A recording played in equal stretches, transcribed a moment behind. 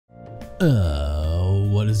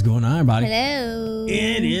What is going on, everybody? Hello.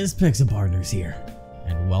 It is Pixel Partners here,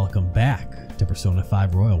 and welcome back to Persona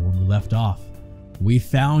 5 Royal. Where we left off, we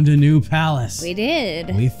found a new palace. We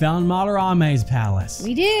did. We found Madarame's palace.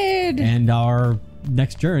 We did. And our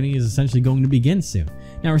next journey is essentially going to begin soon.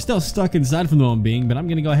 Now, we're still stuck inside for the moment being, but I'm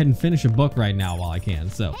going to go ahead and finish a book right now while I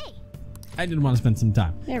can, so I did want to spend some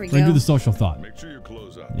time. There we So I go. do the social thought. Make sure your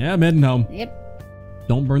clothes on. Yeah, I'm heading home. Yep.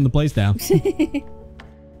 Don't burn the place down.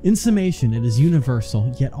 In summation, it is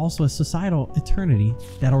universal, yet also a societal eternity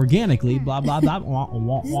that organically blah blah blah wah,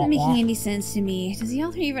 wah, This wah, isn't making wah. any sense to me. Does the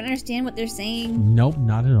author even understand what they're saying? Nope,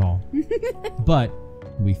 not at all. But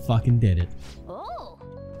we fucking did it. Oh.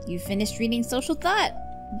 You finished reading Social Thought.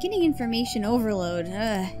 Getting information overload.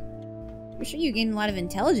 I'm sure you gained a lot of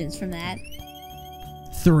intelligence from that.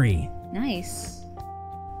 3. Nice.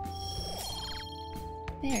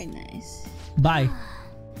 Very nice. Bye.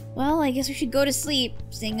 Well, I guess we should go to sleep.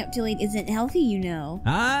 Staying up till late isn't healthy, you know.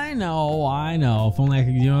 I know. If only I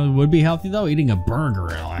could, it would be healthy though. Eating a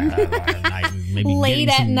burger at night, and maybe Late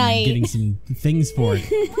at night. getting some things for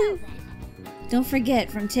it. Don't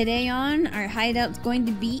forget, from today on, our hideout's going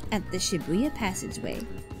to be at the Shibuya Passageway.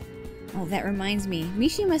 Oh, that reminds me.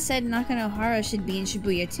 Mishima said Nakanohara should be in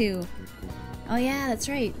Shibuya too. Oh yeah, that's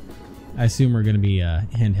right. I assume we're gonna be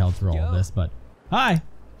handheld through all of this, but hi.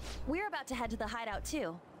 We're about to head to the hideout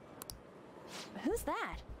too. Who's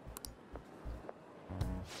that?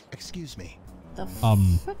 Excuse me. The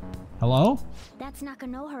Hello? That's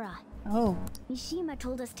Nakanohara. Oh. Mishima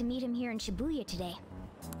told us to meet him here in Shibuya today.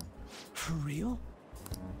 For real?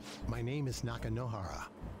 My name is Nakanohara.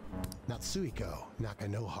 Natsuhiko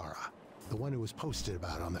Nakanohara. The one who was posted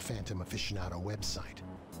about on the Phantom Aficionado website.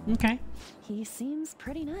 Okay. He seems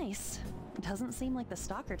pretty nice. Doesn't seem like the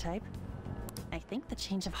stalker type. I think the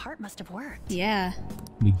change of heart must have worked. Yeah.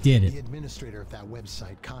 We did The it. administrator of that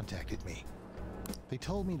website contacted me. They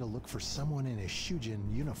told me to look for someone in a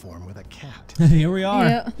Shujin uniform with a cat. Here we are.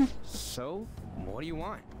 Yeah. So, what do you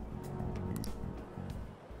want?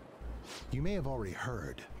 You may have already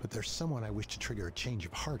heard, but there's someone I wish to trigger a change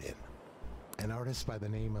of heart in. An artist by the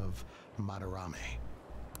name of Madarame.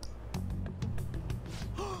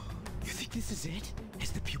 You think this is it?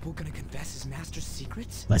 Is the pupil gonna confess his master's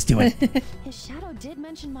secrets? Let's do it. His shadow did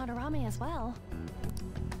mention Madarame as well.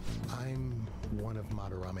 I'm one of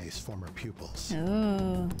Madarame's former pupils.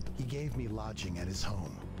 Oh. He gave me lodging at his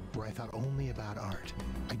home, where I thought only about art.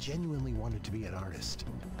 I genuinely wanted to be an artist.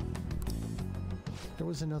 There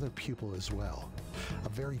was another pupil as well, a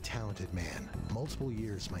very talented man, multiple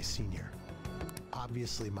years my senior.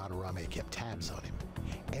 Obviously, Madarame kept tabs on him.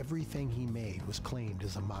 Everything he made was claimed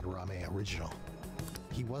as a Madarame original.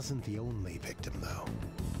 He wasn't the only victim, though.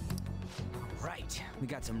 Right, we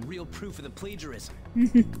got some real proof of the plagiarism.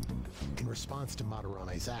 In response to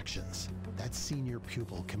Madarame's actions, that senior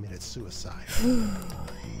pupil committed suicide.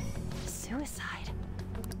 Suicide?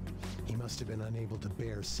 He must have been unable to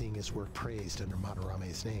bear seeing his work praised under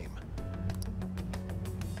Madarame's name.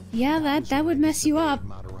 Yeah, that would mess you up.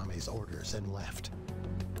 Madarame's orders and left.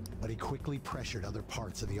 But he quickly pressured other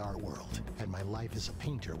parts of the art world, and my life as a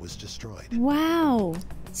painter was destroyed. Wow.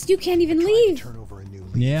 So you can't even Tried to leave. turn over a new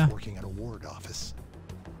leaf Yeah. working at a ward office,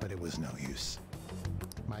 but it was no use.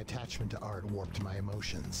 My attachment to art warped my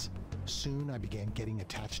emotions. Soon I began getting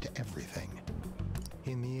attached to everything.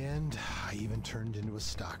 In the end, I even turned into a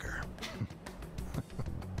stalker.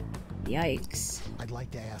 Yikes. I'd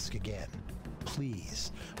like to ask again.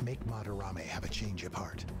 Please, make Madarame have a change of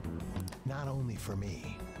heart. Not only for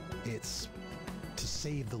me, it's to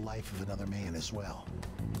save the life of another man as well.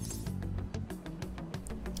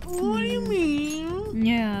 What do you mean?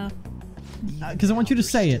 Yeah. Because I want you to There's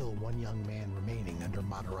say it. still one young man remaining under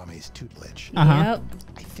Madarame's tutelage. Yep.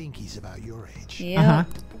 I think he's about your age. Yep.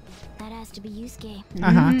 That has to be Yusuke.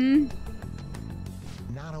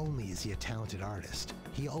 Not only is he a talented artist,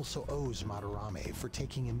 he also owes Madarame for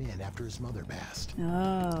taking him in after his mother passed.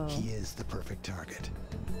 Oh. He is the perfect target.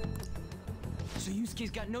 So Yusuke's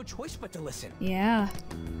got no choice but to listen. Yeah.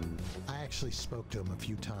 I actually spoke to him a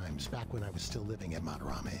few times back when I was still living at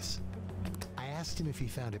Madarame's. I asked him if he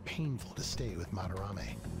found it painful to stay with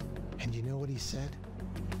Madarame. And you know what he said?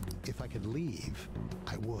 If I could leave,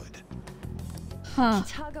 I would. Huh.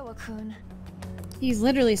 Tagawa-kun. He's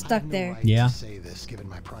literally I stuck have no there. right Yeah. to say this given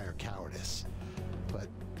my prior cowardice, but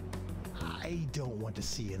I don't want to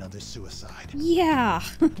see another suicide. Yeah.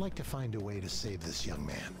 I'd like to find a way to save this young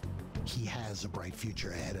man. He has a bright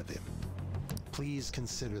future ahead of him. Please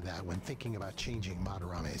consider that when thinking about changing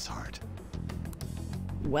Madarame's heart.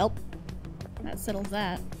 Welp. That settles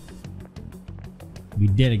that. We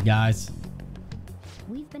did it, guys.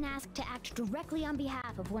 We've been asked to act directly on behalf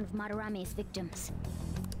behalf of one of Madarame's victims.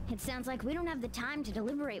 It sounds like we don't have the time to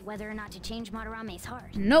deliberate whether or not to change Madarame's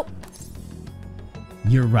heart. Nope.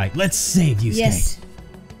 You're right. Let's save Yusuke. Yes.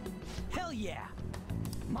 Hell yeah!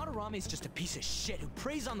 Madarame's just a piece of shit who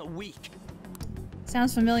preys on the weak.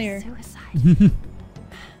 Sounds familiar. Suicide.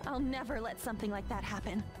 I'll never let something like that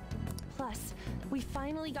happen. Plus, we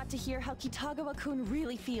finally got to hear how Kitagawa-kun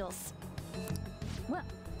really feels. Well,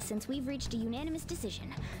 since we've reached a unanimous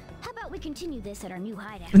decision, how about we continue this at our new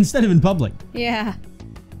hideout? Instead of in public. Yeah.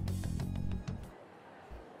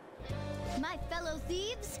 My fellow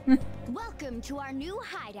thieves, welcome to our new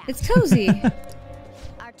hideout. It's cozy.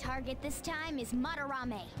 Our target this time is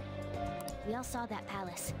Madarame. We all saw that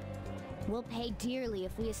palace. We'll pay dearly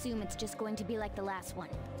if we assume it's just going to be like the last one.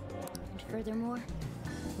 And furthermore,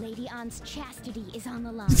 Lady Ann's chastity is on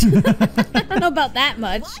the line. I don't know about that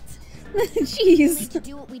much. What? We Jeez. to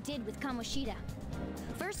do what we did with Kamoshida.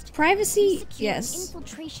 First, Privacy, we secure yes. an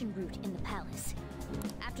infiltration route in the palace.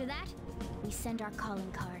 After that, we send our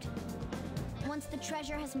calling card. Once the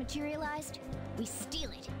treasure has materialized, we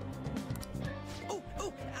steal it.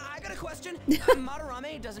 Oh, I got a question.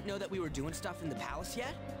 Madarame doesn't know that we were doing stuff in the palace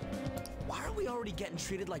yet? Why are we already getting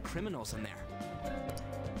treated like criminals in there?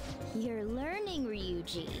 You're learning,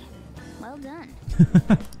 Ryuji. Well done.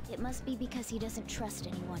 It must be because he doesn't trust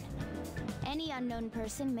anyone. Any unknown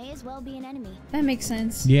person may as well be an enemy. That makes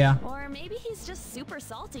sense. Yeah. Or maybe he's just super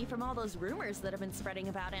salty from all those rumors that have been spreading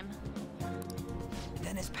about him.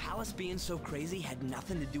 Then his palace being so crazy had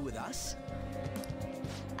nothing to do with us?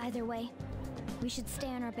 Either way, we should stay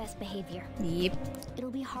on our best behavior. Yep.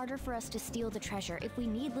 It'll be harder for us to steal the treasure if we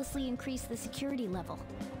needlessly increase the security level.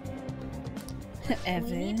 We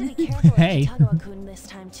need to Evan. be careful Hey. of Kitagawa-kun this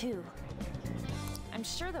time too. I'm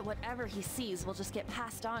sure that whatever he sees will just get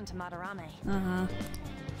passed on to Madarame. Uh-huh.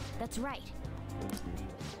 That's right.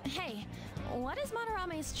 Hey, what is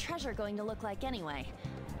Madarame's treasure going to look like anyway?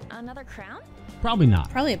 Another crown? Probably not.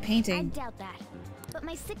 Probably a I painting. doubt that. But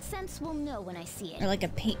my sixth sense will know when I see Or it. like a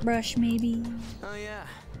paintbrush, maybe. Oh yeah,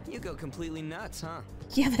 you go completely nuts, huh?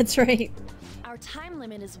 Yeah, that's right. Our time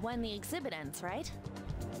limit is when the exhibit ends, right?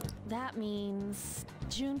 That means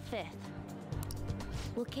June 5th.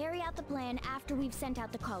 We'll carry out the plan after we've sent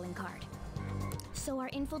out the calling card. So our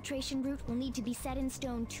infiltration route will need to be set in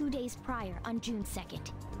stone 2 days prior on June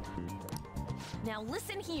 2nd. Now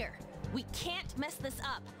listen here. We can't mess this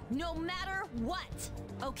up, no matter what,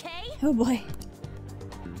 okay? Oh boy.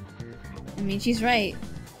 I mean, she's right.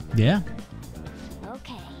 Yeah.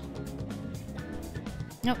 Okay.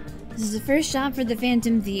 Nope. This is the first job for the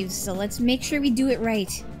Phantom Thieves, so let's make sure we do it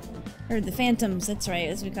right. Or the Phantoms, that's right,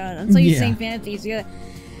 as we call it. I'm so used to saying Phantom Thieves. We gotta...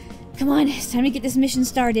 Come on, it's time to get this mission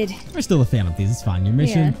started. We're still a fan of these. It's fine. Your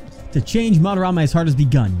mission to change Madarame's heart has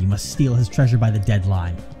begun. You must steal his treasure by the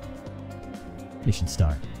deadline. Mission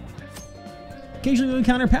start. Occasionally, you'll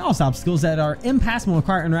encounter palace obstacles that are impassable and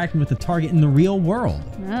require interacting with the target in the real world.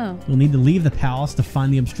 Oh. You'll need to leave the palace to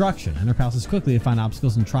find the obstruction. Enter palaces quickly to find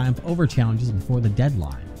obstacles and triumph over challenges before the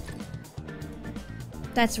deadline.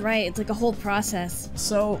 That's right, it's like a whole process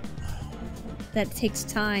So, that takes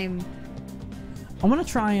time. I want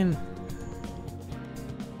to try and...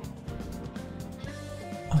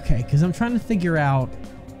 Okay, because I'm trying to figure out...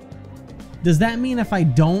 Does that mean if I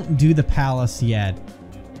don't do the palace yet,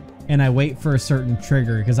 and I wait for a certain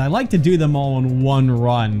trigger, because I like to do them all in one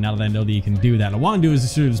run now that I know that you can do that. I want to do it as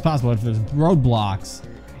soon as possible. If there's roadblocks,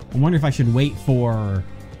 I wonder if I should wait for,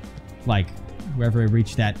 like, wherever I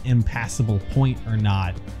reach that impassable point or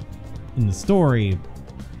not in the story.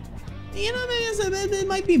 You know, it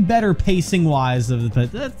might be better pacing-wise,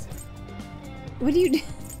 but that's... What do you do?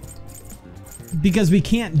 Because we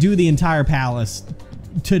can't do the entire palace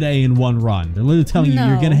today in one run. They're literally telling you No.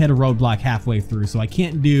 you're gonna hit a roadblock halfway through, so I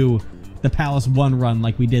can't do the palace one run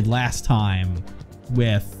like we did last time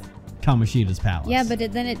with Kamoshida's palace. Yeah, but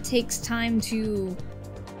then it takes time to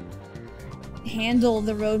handle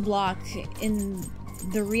the roadblock in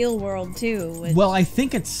the real world too. Which... Well, I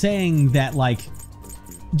think it's saying that, like,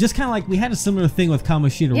 just kind of like we had a similar thing with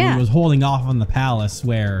Kamoshida where he was holding off on the palace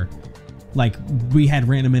where, like, we had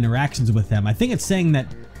random interactions with them. I think it's saying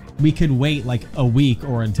that we could wait like a week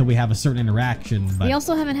or until we have a certain interaction. But we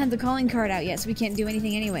also haven't had the calling card out yet, so we can't do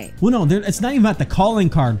anything anyway. Well, no, it's not even about the calling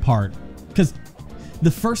card part, because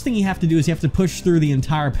the first thing you have to do is you have to push through the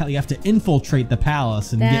entire palace. You have to infiltrate the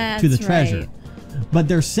palace and get to the treasure. Right. But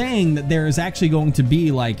they're saying that there is actually going to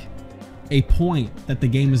be like a point that the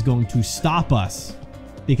game is going to stop us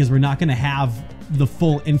because we're not going to have the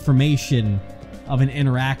full information of an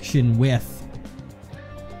interaction with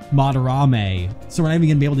Madarame, so we're not even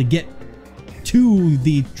going to be able to get to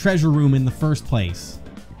the treasure room in the first place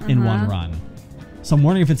in one run. So I'm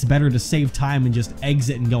wondering if it's better to save time and just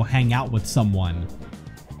exit and go hang out with someone.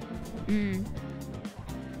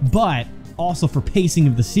 But also for pacing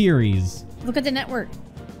of the series. Look at the network.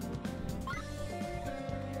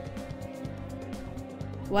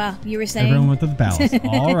 Wow, you were saying? Everyone went to the palace.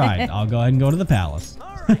 All right, I'll go ahead and go to the palace.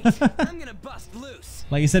 All right, I'm gonna bust loose.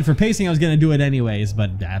 Like I said, for pacing, I was going to do it anyways,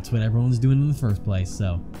 but that's what everyone's doing in the first place,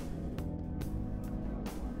 so.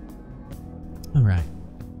 All right.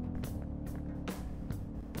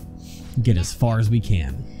 Get as far as we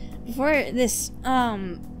can. Before this,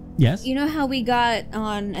 Yes? you know how we got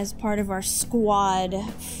on as part of our squad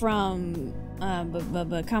from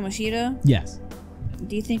Kamoshida? Yes.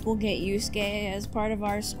 Do you think we'll get Yusuke as part of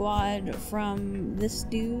our squad from this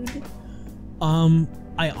dude?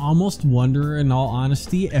 I almost wonder, in all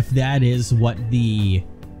honesty, if that is what the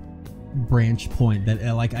branch point that,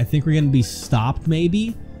 like, I think we're going to be stopped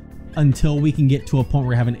maybe until we can get to a point where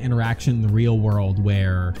we have an interaction in the real world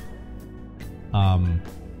where,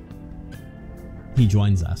 he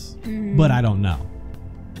joins us. But I don't know.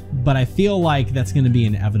 But I feel like that's going to be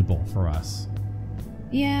inevitable for us.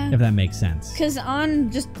 Yeah. If that makes sense. Because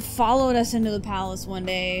An just followed us into the palace one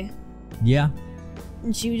day. Yeah.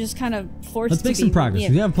 And she was just kind of forced Let's to make some progress. Yeah.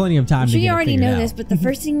 We have plenty of time to get We it already figured know out. this, but the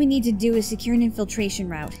first thing we need to do is secure an infiltration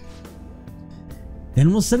route.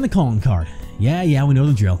 Then we'll send the calling card. Yeah, we know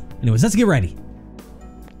the drill. Anyways, let's get ready.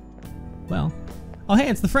 Well. Oh, hey,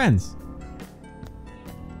 it's the friends.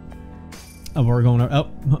 Oh, we're going to...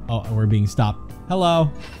 Oh, we're being stopped.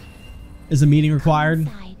 Hello. Is a meeting required?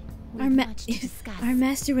 Our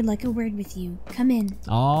master would like a word with you. Come in.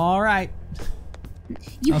 All right.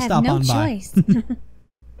 You I'll have stop no on by. choice.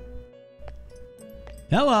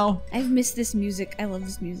 Hello. I've missed this music. I love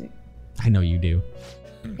this music. I know you do.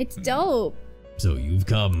 It's dope. So you've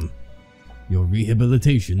come. Your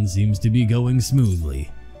rehabilitation seems to be going smoothly.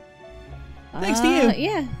 Thanks to you.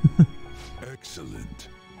 Yeah. Excellent.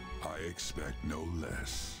 I expect no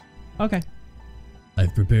less. Okay.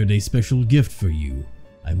 I've prepared a special gift for you.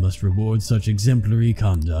 I must reward such exemplary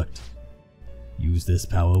conduct. Use this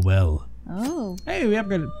power well. Oh. Hey, we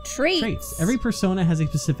upgraded Traits. Every persona has a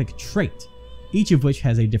specific trait, each of which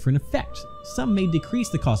has a different effect. Some may decrease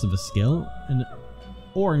the cost of a skill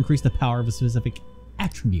or increase the power of a specific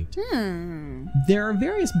attribute. There are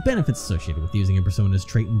various benefits associated with using a persona's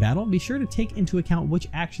trait in battle. Be sure to take into account which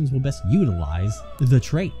actions will best utilize the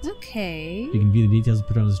trait. Okay. You can view the details of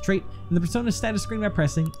the persona's trait in the persona's status screen by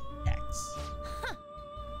pressing X.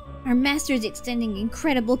 Our master is extending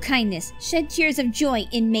incredible kindness. Shed tears of joy,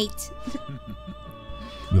 inmate.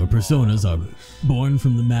 Your personas are born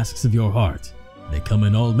from the masks of your heart. They come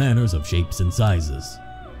in all manners of shapes and sizes.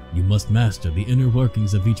 You must master the inner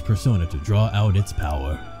workings of each persona to draw out its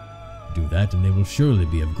power. Do that and they will surely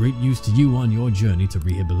be of great use to you on your journey to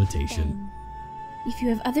rehabilitation. If you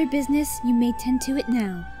have other business, you may tend to it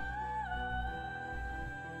now.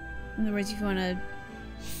 In other words, if you want to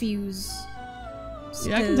fuse...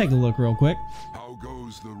 Yeah, I can take a look real quick. How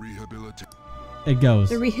goes the rehabilitation? It goes.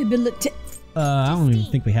 The rehabilitate. I don't even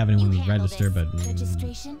think we have anyone to register, but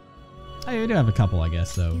Registration? oh, we do have a couple, I guess.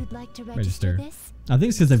 So You'd like to register this? I think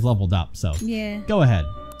it's because they've leveled up. So Yeah. go ahead.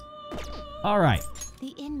 All right.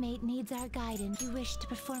 The inmate needs our guidance. You wish to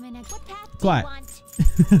perform an what path do Quiet.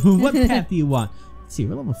 you want? What path do you want? Let's see,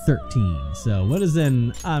 we're level 13. So what is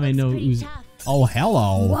in? I mean, no. Pretty Who's? tough. Oh,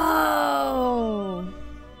 hello. Whoa!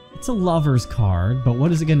 It's a lover's card, but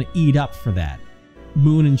what is it going to eat up for that?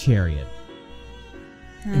 Moon and Chariot.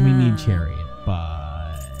 And we need Chariot,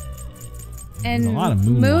 but And there's a lot of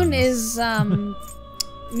Moon ones. is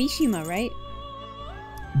Mishima, right?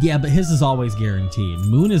 Yeah, but his is always guaranteed.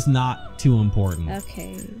 Moon is not too important,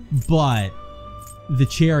 Okay. but the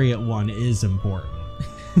Chariot one is important.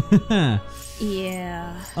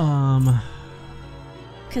 Yeah.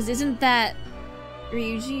 Cause isn't that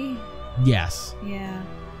Ryuji? Yes. Yeah.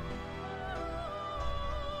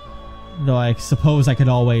 Though I suppose I could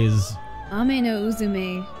always Ame no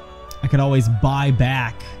Uzume. buy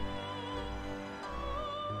back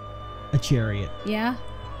a Chariot. Yeah.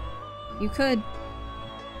 You could.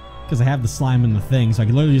 Because I have the slime in the thing, so I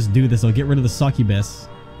can literally just do this. I'll get rid of the succubus.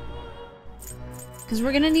 Cause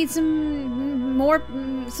we're gonna need some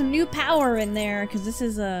new power in there. Cause this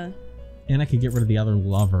is a. And I could get rid of the other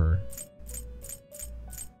lover.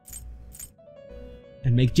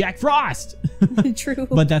 And make Jack Frost! True.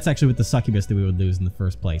 But that's actually with the succubus that we would lose in the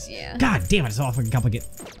first place. Yeah. God damn it, it's all fucking complicated.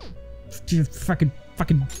 Freaking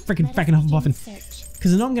Hufflepuffin. Search.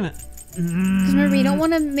 Because I know I'm gonna... Because remember, you don't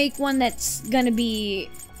want to make one that's gonna be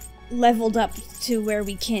leveled up to where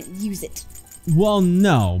we can't use it. Well,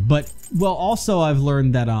 no, but... Well, also I've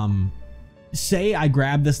learned that, say I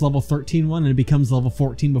grab this level 13 one and it becomes level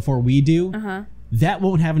 14 before we do, that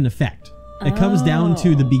won't have an effect. It comes down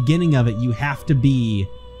to the beginning of it. You have to be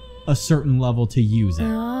a certain level to use it.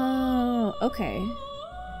 Oh, okay.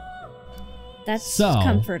 That's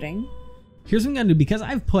comforting. Here's what I'm gonna do, because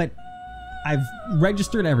I've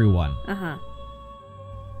registered everyone.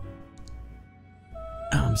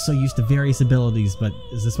 I'm so used to various abilities, but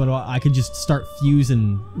is this what I could just start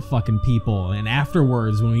fusing fucking people, and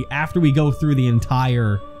afterwards, after we go through the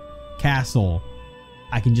entire castle,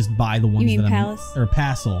 I can just buy the ones that palace? Or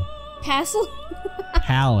Passel. Passel?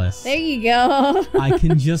 Palace. There you go. I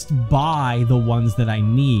can just buy the ones that I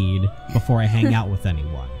need before I hang out with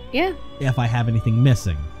anyone. Yeah. If I have anything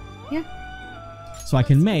missing. Yeah. So I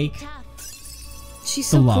can make She's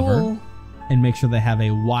the so lover cool. and make sure they have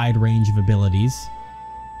a wide range of abilities.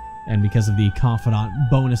 And because of the confidant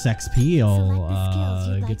bonus XP,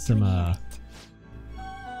 I'll get some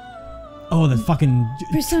oh, the fucking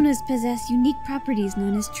Personas possess unique properties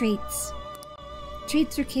known as traits.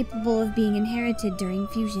 Traits are capable of being inherited during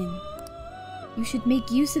fusion. You should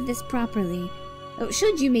make use of this properly. Oh,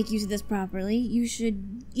 should you make use of this properly, you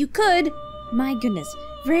could, my goodness,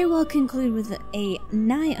 very well conclude with a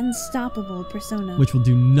nigh unstoppable persona. which will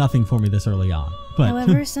do nothing for me this early on. But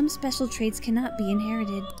However, some special traits cannot be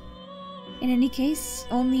inherited. In any case,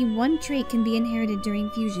 only one trait can be inherited during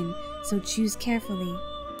fusion, so choose carefully.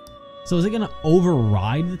 so is it going to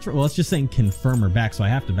override the trait? Well, it's just saying confirm or back, so I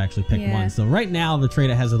have to actually pick one. So right now, the trait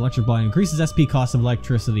that has electric blind increases SP cost of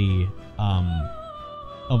electricity,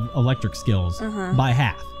 of electric skills by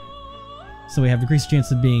half. So we have decreased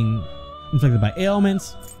chance of being inflicted by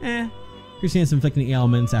ailments. Increased chance of inflicting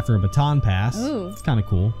ailments after a baton pass. Ooh. It's kind of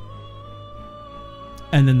cool.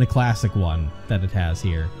 And then the classic one that it has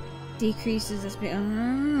here. Decreases this.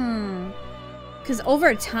 Because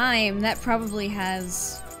over time, that probably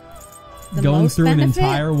has the Going most through benefit? an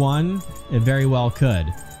entire one, it very well could.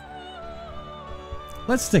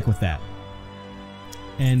 Let's stick with that.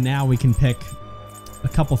 And now we can pick a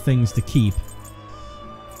couple things to keep.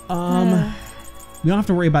 We don't have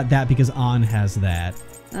to worry about that because An has that.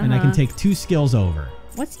 And I can take 2 skills over.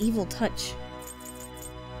 What's evil touch?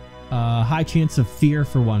 High chance of fear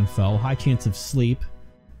for one foe. High chance of sleep.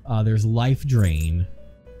 There's life drain.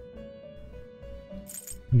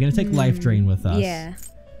 I'm going to take life drain with us. Yeah.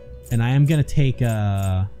 And I am going to take,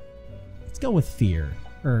 let's go with fear.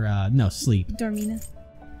 Or, no, sleep. Dormina.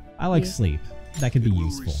 I like sleep. That could be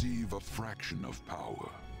useful. Receive a fraction of power.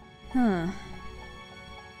 Huh.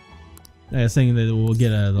 I was saying that we'll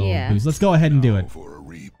get a little boost. Let's go ahead and do it. For a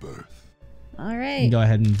rebirth. All right. Go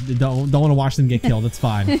ahead and don't want to watch them get killed. It's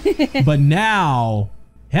fine. But now,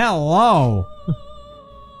 hello.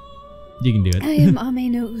 You can do it. I am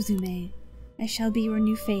Ame no Uzume. I shall be your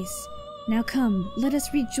new face. Now come, let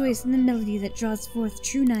us rejoice in the melody that draws forth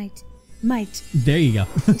true might. There you go.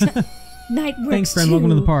 Night works Thanks, friend. too. Welcome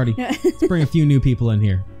to the party. Let's bring a few new people in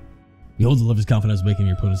here. Behold the lover's confidence awakening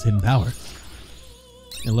your opponent's hidden power.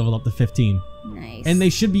 And level up to 15. Nice. And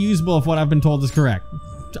they should be usable if what I've been told is correct.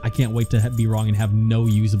 I can't wait to be wrong and have no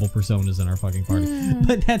usable personas in our fucking party.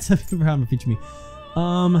 But that's a problem feature me.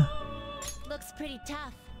 Looks pretty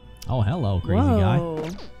tough. Oh, hello, crazy guy.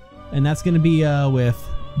 And that's gonna be with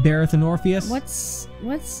Bareth and Orpheus. What's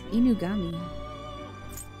Inugami?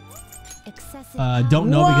 Don't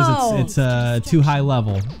know because it's too high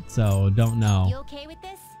level, so don't know. You okay with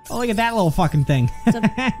this? Oh, look at that little fucking thing. It's a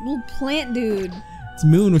little plant dude. It's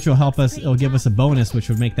Moon, which will help us. It'll give us a bonus, which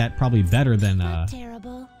would make that probably better than.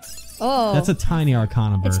 Terrible. Oh, that's a tiny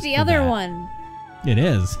Arcana burst. It's the other one. It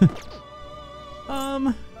is.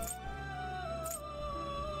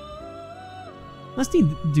 Let's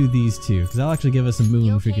do these two because that'll actually give us a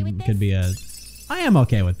Moon, which could be a. I am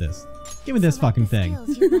okay with this. Give me this fucking thing.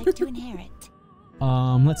 Like to inherit.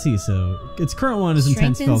 Let's see. So its current one is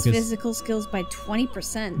intense focus. Physical skills by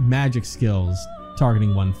 20%. Magic skills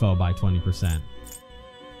targeting one foe by 20%.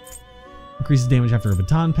 Increases damage after a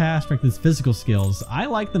baton pass. Strengthens physical skills. I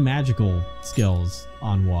like the magical skills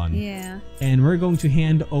on one. Yeah. And we're going to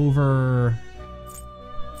hand over.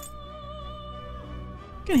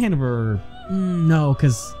 No,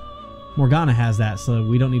 because Morgana has that, so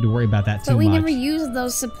we don't need to worry about that too much. But we never use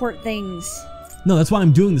those support things. No, that's why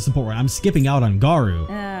I'm doing the support. I'm skipping out on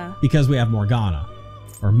Garu because we have Morgana,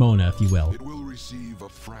 or Mona, if you will. It will receive a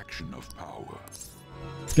fraction of power.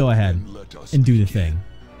 Let's go ahead and do the thing.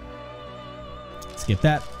 Skip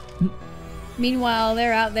that. Meanwhile,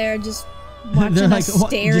 they're out there just watching us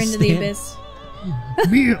stare into the abyss.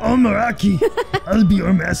 Me, Omaraki. I'll be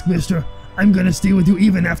your mask mister. I'm gonna stay with you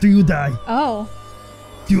even after you die. Oh.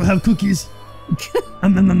 Do you have cookies?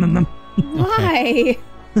 Why?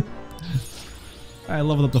 I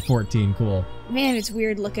leveled up to 14. Cool. Man, it's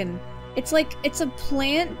weird looking. It's like it's a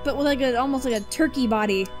plant, but with like almost like a turkey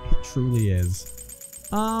body. It truly is.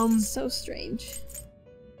 So strange.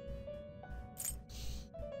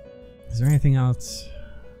 Is there anything else?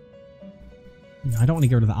 No, I don't want to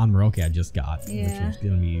get rid of the Onmaroke I just got, which is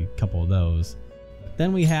going to be a couple of those. But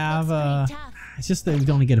then we have, it's just that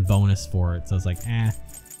we only get a bonus for it, so it's like,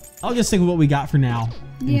 I'll just stick with what we got for now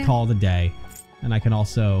and call it a day. And I can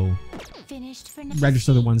also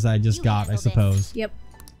register the ones that I just got, I suppose. Yep.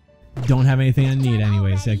 Don't have anything I need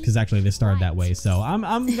anyways, because actually they started that way. So I'm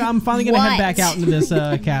finally going to head back out into this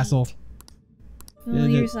castle.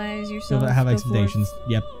 Your size, yourself. Have expectations.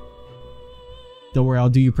 Yep. Don't worry, I'll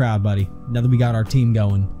do you proud, buddy. Now that we got our team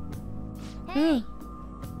going.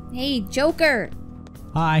 Hey, Joker!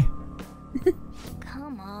 Hi.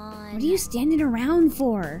 Come on. What are you standing around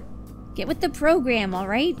for? Get with the program,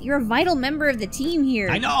 alright? You're a vital member of the team here.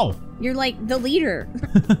 I know! You're like the leader.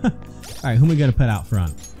 Alright, who am I gonna put out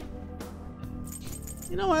front?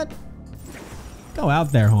 You know what? Go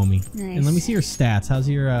out there, homie. Nice. And let me see your stats. How's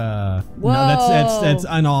your Whoa. No, that's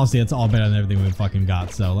and honestly, it's all better than everything we've fucking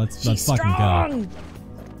got, so let's fucking go.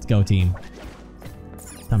 Let's go, team.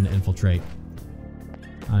 Time to infiltrate.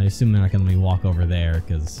 I assume they're not gonna let me walk over there,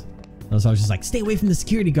 because I was just like, stay away from the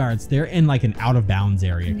security guards. They're in like an out of bounds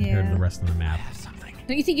area compared to the rest of the map.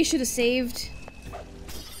 Don't you think you should have saved?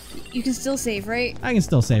 You can still save, right? I can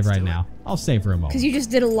still save right now. I'll save for a moment. Because you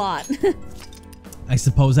just did a lot. I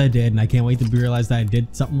suppose I did, and I can't wait to realize that I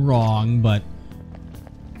did something wrong, but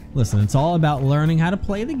listen, it's all about learning how to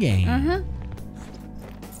play the game.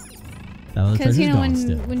 Because, you know,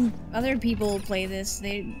 when other people play this,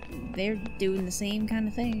 they're doing the same kind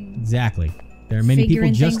of thing. Exactly. There are many people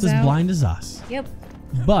just as blind as us. Yep.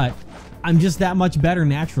 But I'm just that much better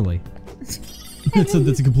naturally. That's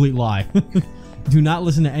a complete lie. Do not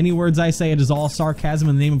listen to any words I say. It is all sarcasm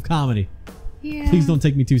in the name of comedy. Yeah. Please don't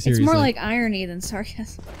take me too seriously. It's more like irony than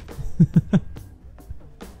sarcasm.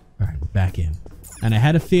 Alright, we're back in. And I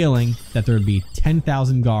had a feeling that there would be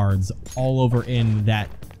 10,000 guards all over in that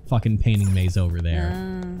fucking painting maze over there.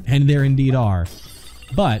 And there indeed are.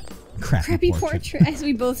 But, crappy portrait. As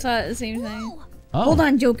we both saw at the same time. Oh. Hold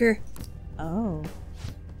on, Joker. Oh.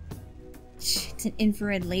 It's an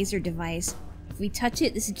infrared laser device. If we touch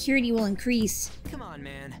it, the security will increase. Come on,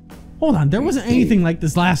 man. Hold on, there wasn't anything like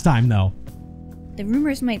this last time, though. The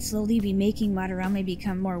rumors might slowly be making Madarame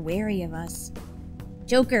become more wary of us.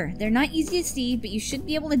 Joker, they're not easy to see, but you should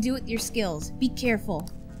be able to do it with your skills. Be careful.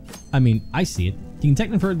 I mean, I see it. You can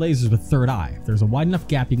detect infrared lasers with third eye. If there's a wide enough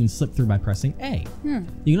gap, you can slip through by pressing A.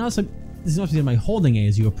 You can also, this is also by holding A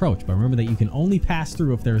as you approach, but remember that you can only pass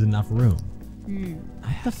through if there's enough room.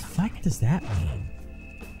 What the fuck does that mean?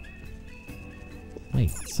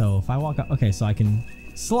 Wait, so if I walk up, okay, so I can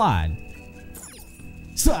slide.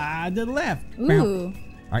 Slide to the left. Ooh.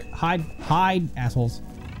 Alright, hide, assholes.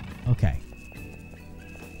 Okay.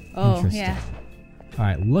 Oh, yeah.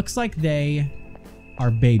 Alright, looks like they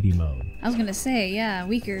are baby mode. I was gonna say, yeah,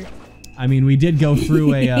 weaker. I mean, we did go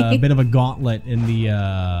through a bit of a gauntlet in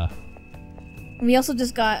the, We also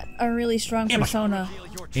just got a really strong persona.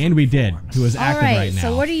 And we did, who is active right now.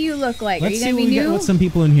 So what do you look like? Let's are you see gonna be new? what some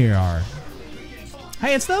people in here are.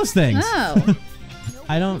 Hey, it's those things. Oh.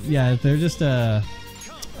 I don't, yeah, they're just,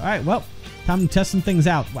 Alright, well, time to test some things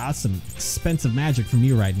out. Wow, that's some expensive magic from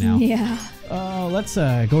you right now. Yeah. Let's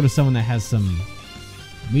go to someone that has some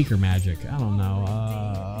weaker magic. I don't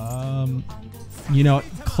know. You know,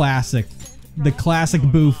 classic. The classic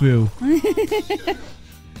Bufu.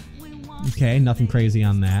 Okay, nothing crazy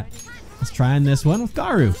on that. Let's try on this one with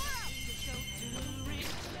Garu.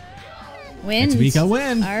 Wins. Next week I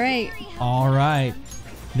win. Alright. Alright.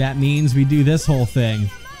 That means we do this whole thing.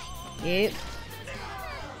 Yep.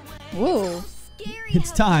 Whoa.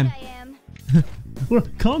 It's time. Well,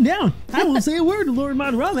 calm down. I won't say a word to Lord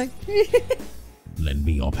Madarame. Lend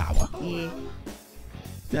me your power. Yeah.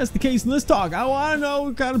 If that's the case in this talk, I want to know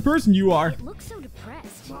what kind of person you are. It looks so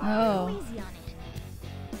depressed. Oh. Easy on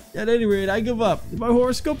it. At any rate, I give up. If my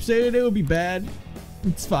horoscope say today would be bad,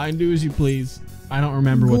 it's fine. Do as you please. I don't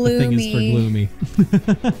remember what the thing is for gloomy.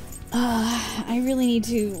 I really need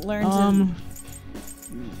to learn to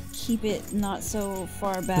keep it not so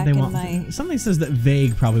far back in my... Something says that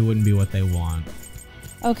vague probably wouldn't be what they want.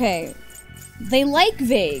 Okay. They like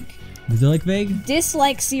vague. Do they like vague?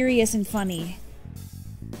 Dislike serious and funny.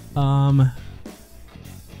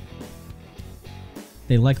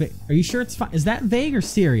 They like vague. Are you sure it's fine? Is that vague or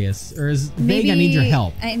serious? Or is Maybe vague I need your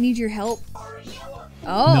help? I need your help.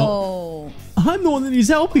 Oh. No. I'm the one that needs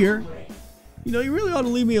help here. You know, you really ought to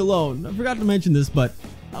leave me alone. I forgot to mention this, but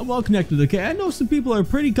I'm well connected, okay? I know some people are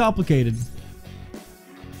pretty complicated.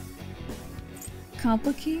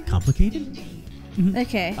 Complicated? Complicated?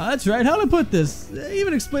 Okay. That's right. How to put this?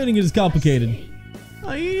 Even explaining it is complicated.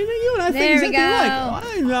 You and I think There we exactly go.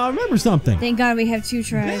 alike. I now remember something. Thank God we have 2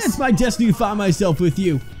 tries. It's my destiny to find myself with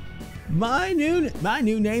you. My new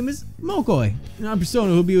name is Mokoi, and I'm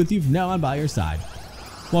Persona who'll be with you from now on by your side.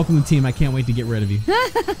 Welcome to the team. I can't wait to get rid of you.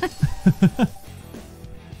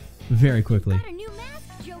 Very quickly. Got a new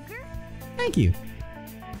mask, Joker. Thank you.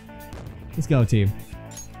 Let's go, team.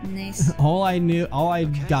 Nice. All I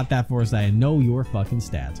got that for is that I know your fucking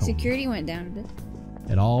stats. homie. Security went down a bit.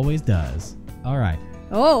 It always does. All right.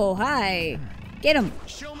 Oh, hi. Get him.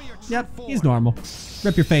 Yep, he's normal.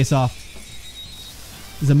 Rip your face off.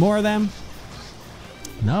 Is there more of them?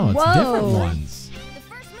 No, it's Whoa. different ones.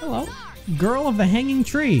 Hello. Girl of the Hanging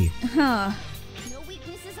Tree. Huh. No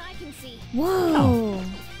weaknesses I can see. Whoa.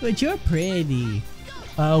 But you're pretty.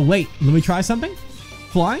 Wait, let me try something?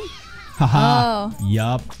 Flying? Haha. Oh.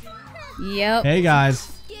 Yup. Yep. Hey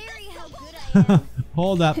guys. Scary how good I am.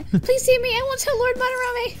 Hold up. Please see me. I won't tell Lord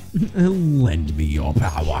Madarame. Lend me your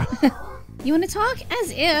power. You want to talk?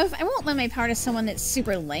 As if. I won't lend my power to someone that's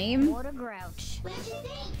super lame. What a grouch.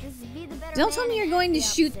 Just be the better Don't tell man me you're and going to act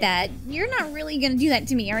the shoot opposite. that. You're not really going to do that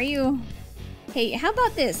to me, are you? Hey, how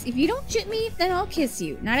about this? If you don't shoot me, then I'll kiss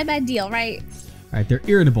you. Not a bad deal, right? Alright, they're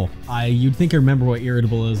irritable. You'd think I remember what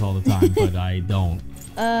irritable is all the time, but I don't.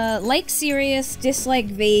 Like serious, dislike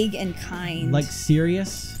vague, and kind. Like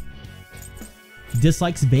serious?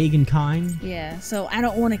 Dislikes vague and kind? Yeah, so I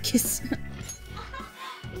don't want to kiss.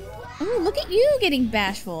 Oh, look at you getting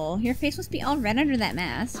bashful. Your face must be all red under that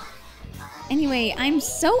mask. Anyway, I'm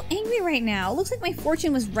so angry right now. Looks like my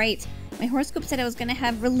fortune was right. My horoscope said I was gonna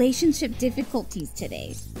have relationship difficulties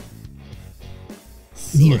today.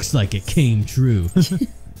 Looks like it came true.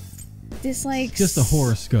 Dislikes. Just a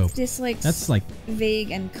horoscope. Dislikes. That's like,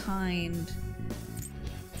 vague and kind.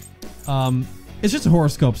 it's just a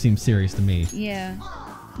horoscope seems serious to me. Yeah.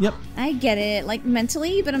 Yep. I get it. Like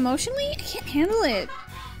mentally, but emotionally, I can't handle it.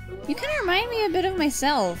 You kind of remind me a bit of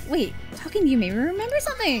myself. Wait, talking to you made me remember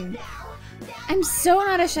something. I'm so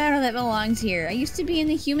not a shadow that belongs here. I used to be in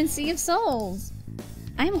the human sea of souls.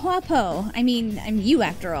 I'm Huapo. I mean, I'm you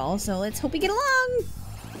after all, so let's hope we get along.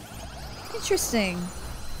 Interesting.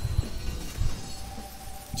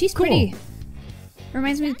 She's Cool. pretty.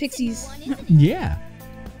 Reminds me of Pixies, Yeah.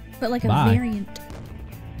 but like a Bye. variant.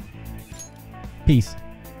 Peace.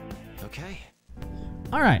 Okay.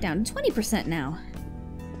 Alright. Down to 20% now.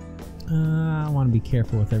 I want to be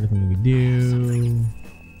careful with everything that we do.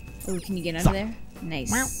 Oh, can you get under Stop. there?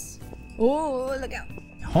 Nice. Oh, look out.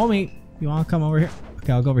 Homie, you want to come over here?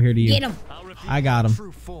 Okay, I'll go over here to you. Get him. I got him.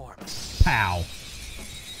 True form. Pow.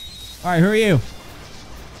 Alright, who are you?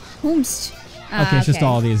 Whomst. Okay, it's just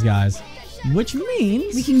all of these guys. Which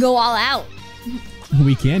means We can go all out.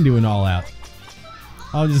 we can do an all out.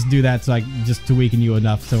 I'll just do that so just to weaken you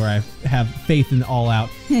enough so where I have faith in all out.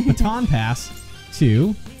 Baton pass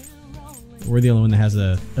to. We're the only one that has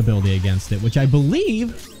a ability against it, which I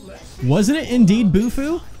believe wasn't it indeed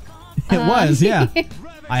Bufu? It was, yeah.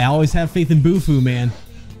 I always have faith in Bufu, man.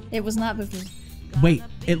 It was not Bufu. Wait,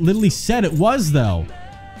 it literally said it was though.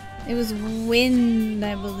 It was wind,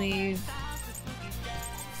 I believe.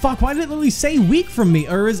 Fuck, why did it literally say weak from me?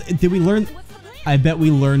 Or did we learn? I bet we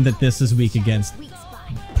learned that this is weak against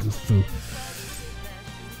Bufu.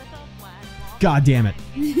 God damn it.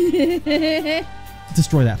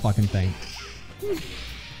 Destroy that fucking thing.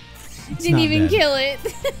 It's Didn't not even dead. kill it.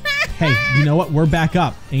 Hey, you know what? We're back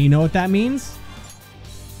up. And you know what that means?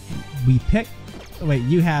 We pick... Wait,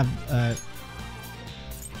 you have... I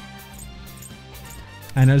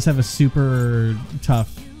just have a super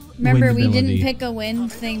tough Remember, wind we didn't ability. pick a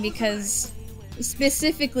wind thing because...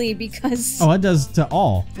 Specifically because... Oh, it does to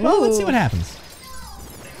all. Well, let's see Ooh. what happens.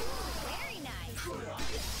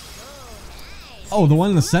 Oh, the one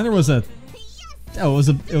in the center was a... Oh,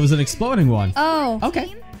 it was an exploding one. Oh.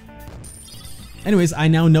 Okay. Anyways, I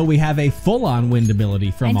now know we have a full-on wind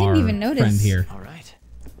ability from I didn't our even notice. friend here. All right.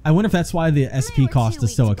 I wonder if that's why the SP cost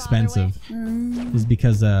is so expensive. Is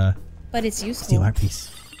because But it's useful. steal art piece.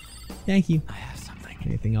 Thank you. I have something.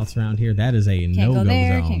 Anything else around here? That is a no-go go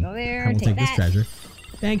there, zone. can't go there, I will take take this that. treasure.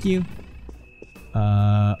 Thank you.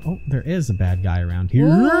 Oh, there is a bad guy around here.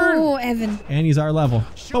 Ooh, Evan. And he's our level.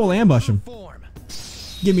 Oh, we'll ambush him. Form.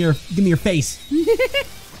 Give me your face.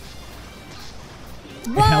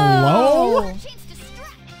 Whoa! Hello? Chance to strike.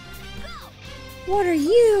 Go. What are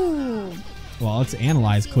you? Well, let's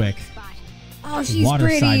analyze quick. Oh, she's Water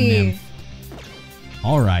side pretty. nymph.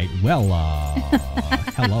 All right. Well,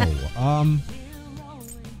 hello.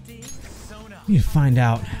 Need to find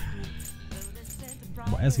out.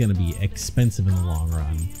 Well, that's gonna be expensive in the long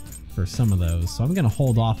run. for some of those, so I'm gonna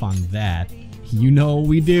hold off on that. You know what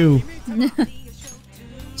we do.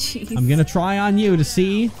 Jeez. I'm gonna try on you to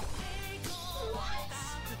see.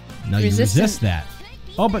 No, you resist that.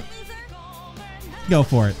 Oh, but go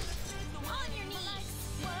for it.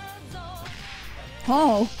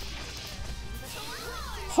 Oh.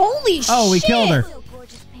 Holy shit! Oh, we killed her.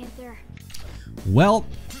 Well,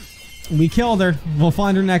 we killed her. We'll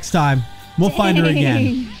find her next time. We'll find her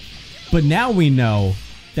again. But now we know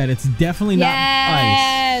that it's definitely not ice.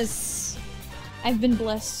 Yes! I've been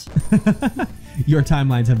blessed. Your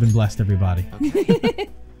timelines have been blessed, everybody. That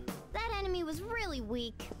enemy was really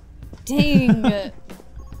weak. Dang.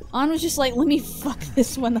 An was just like, let me fuck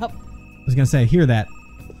this one up. I was gonna say, hear that.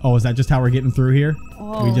 Oh, is that just how we're getting through here?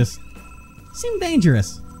 Oh. We just seem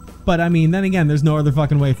dangerous. But I mean, then again, there's no other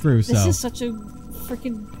fucking way through, so. This is such a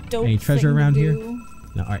freaking dope Any treasure thing around to here? do.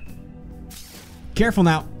 No, alright. Careful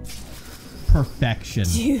now. Perfection.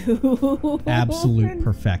 Dude. Absolute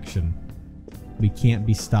perfection. We can't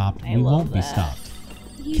be stopped. I We love won't be that. stopped.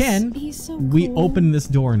 He's so we cool. open this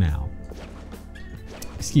door now.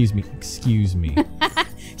 Excuse me. Excuse me.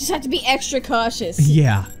 Just have to be extra cautious.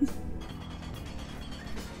 Yeah.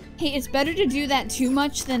 Hey, it's better to do that too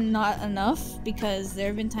much than not enough, because there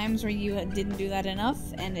have been times where you didn't do that enough,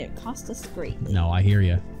 and it cost us greatly. No, I hear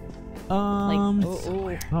you.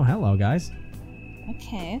 Oh, hello, guys.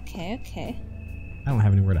 Okay. I don't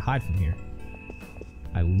have anywhere to hide from here.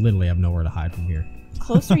 I literally have nowhere to hide from here.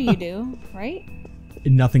 Closer you do, right?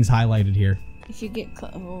 Nothing's highlighted here. If you get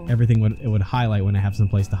close. Oh. Everything would highlight when I have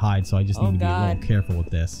someplace to hide, so I just need to be a little careful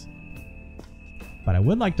with this. But I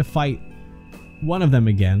would like to fight one of them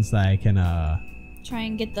again, so that I can try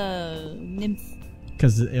and get the nymph.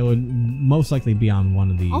 Because it would most likely be on one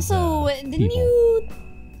of these. Also, didn't people. you?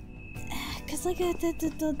 Because like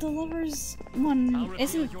the lovers one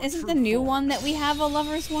isn't the new one that we have a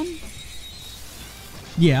lovers one?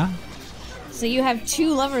 Yeah. So you have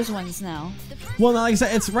 2 lovers ones now. Well, no, like I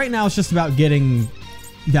said, it's right now. It's just about getting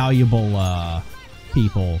valuable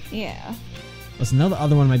people. Yeah. Listen, the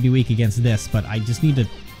other one might be weak against this, but I just need to.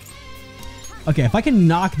 Okay, if I can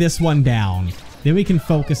knock this one down, then we can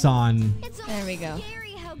focus on. There we go.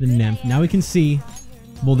 The nymph. Now we can see.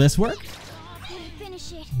 Will this work?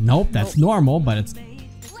 Nope, that's normal, but it's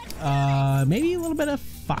maybe a little bit of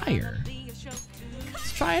fire.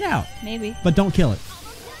 Let's try it out. Maybe. But don't kill it.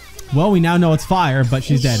 Well, we now know it's fire, but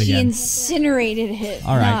she's dead She again. incinerated it.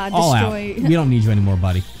 All right, Nah, all destroy. out. We don't need you anymore,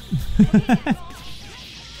 buddy.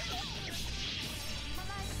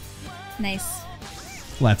 Nice.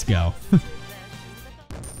 Let's go.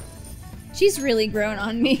 She's really grown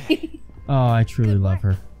on me. Oh, I truly love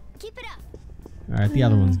her. Keep it up. All right, the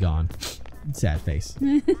other one's gone. Sad face.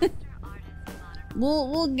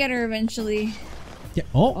 We'll get her eventually. Yeah.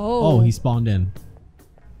 Oh, he spawned in.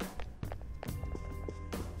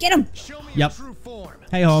 Get him. Yep.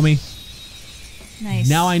 Hey, homie. Nice.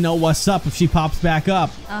 Now I know what's up if she pops back up.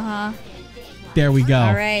 Uh-huh. There we go.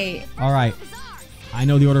 All right. All right. I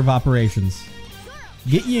know the order of operations.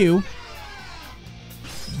 Get you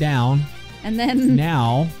down. And then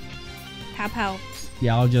Now. pow pow.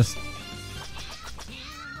 Yeah, I'll just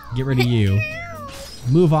get rid of you.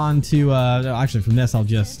 Move on to, actually from this I'll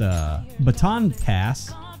just, baton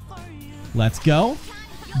pass. Let's go.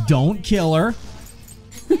 Don't kill her.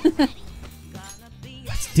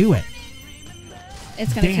 Let's do it.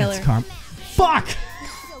 It's gonna kill her. Carm. Fuck!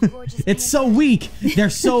 It's so weak. They're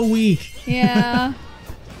so weak. Yeah.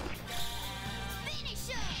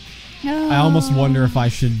 I almost wonder if I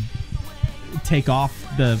should take off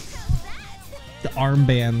the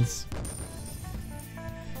armbands.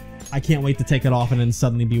 I can't wait to take it off and then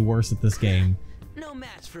suddenly be worse at this game. No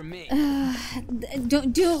match for me.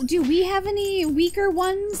 Do we have any weaker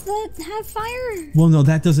ones that have fire? Well, no,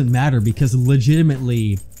 that doesn't matter because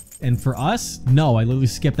legitimately, and for us, no, I literally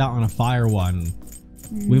skipped out on a fire one.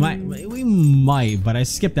 We might, but I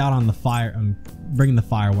skipped out on the fire. I'm bringing the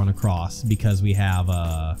fire one across because we have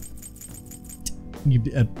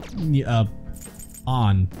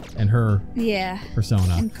On and her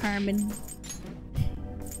persona. And Carmen.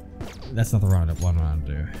 That's not the one I want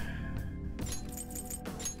to do.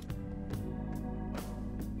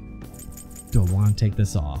 Do I want to take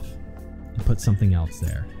this off and put something else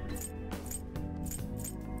there?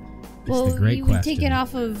 Well, it's the great you question. would take it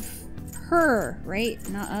off of her, right?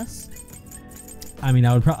 Not us. I mean,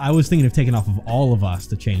 I was thinking of taking off of all of us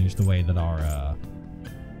to change the way that our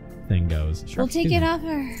thing goes. Sure, We'll take it off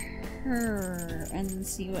of her and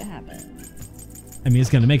see what happens. I mean, it's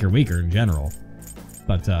going to make her weaker in general.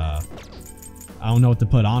 But, I don't know what to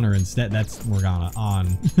put on her instead. We're gonna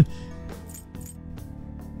on.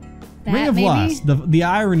 That, Ring of maybe? Lust. The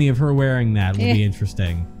irony of her wearing that would be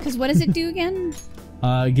interesting. Because what does it do again?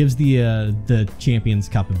 It gives the Champions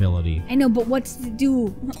Cup ability. I know, but what's it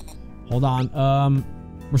do? Hold on.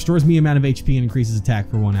 Restores me amount of HP and increases attack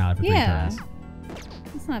for 1 hour for 3 Yeah. turns.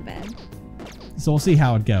 It's not bad. So we'll see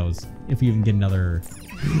how it goes. If we even get another...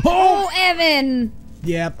 Oh, Evan!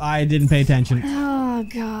 Yep, I didn't pay attention. Oh,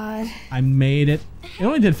 God. I made it. It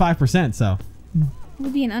only did 5%, so...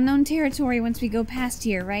 We'll be in unknown territory once we go past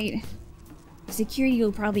here, right? Security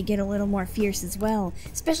will probably get a little more fierce as well.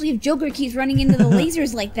 Especially if Joker keeps running into the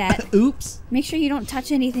lasers like that. Oops. Make sure you don't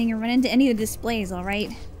touch anything or run into any of the displays,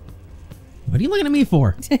 alright? What are you looking at me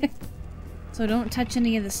for? So don't touch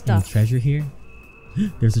any of the Any stuff. treasure here?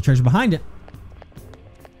 There's a treasure behind it.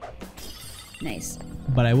 Nice.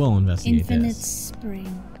 But I will investigate Infinite this.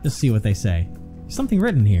 Spring. Just see what they say. There's something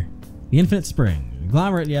written here. The Infinite Spring.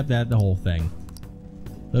 Agglomerate, yep, the whole thing.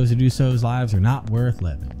 Those who do so's lives are not worth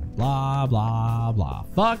living. Blah, blah, blah.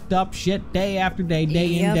 Fucked up shit day after day,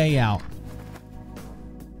 day in, day out.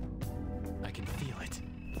 I can feel it.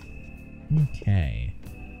 Okay.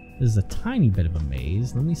 This is a tiny bit of a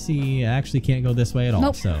maze. Let me see. I actually can't go this way at all,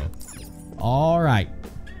 Nope. so... Alright.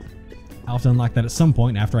 I'll have to unlock that at some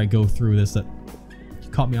point after I go through this. You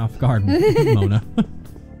caught me off guard, Mona.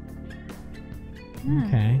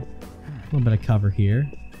 Okay. A little bit of cover here.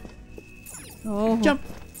 Oh. Jump!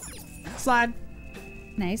 Slide!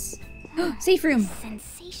 Nice. Safe room.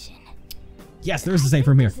 Sensation. Yes, there is a safe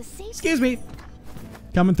room here. There's a safe Excuse me!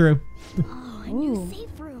 Coming through. Oh, a new Ooh.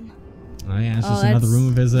 safe room. Oh yeah, it's Oh, just another that's room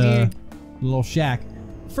of his weird. little shack.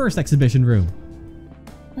 First exhibition room.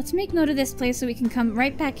 Let's make note of this place so we can come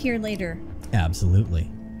right back here later. Absolutely.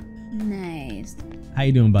 Nice. How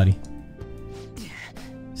you doing, buddy?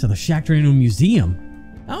 So the shack turned into a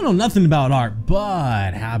museum. I don't know nothing about art,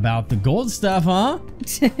 but how about the gold stuff, huh?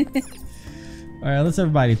 All right, let's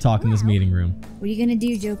everybody talk in this meeting room. What are you gonna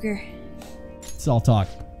do, Joker? Let's all talk.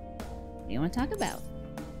 What do you want to talk about?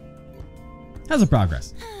 How's the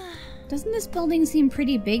progress? Doesn't this building seem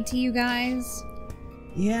pretty big to you guys?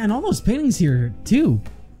 Yeah, and all those paintings here, too.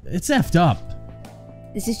 It's effed up.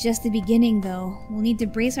 This is just the beginning, though. We'll need to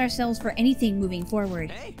brace ourselves for anything moving forward.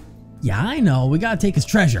 Hey, Yeah, I know. We gotta take his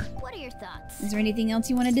treasure. What are your thoughts? Is there anything else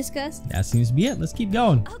you want to discuss? That seems to be it. Let's keep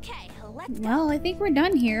going. Okay, let's go. Well, I think we're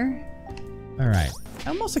done here. All right.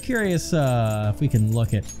 I'm also curious if we can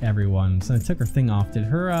look at everyone. So I took her thing off. Did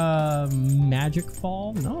her magic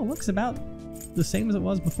fall? No, it looks about the same as it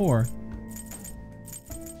was before.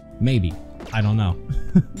 Maybe. I don't know.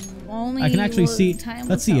 Only I can actually see. time will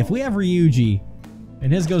Let's see. If tell. we have Ryuji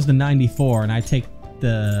and his goes to 94 and I take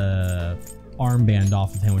the armband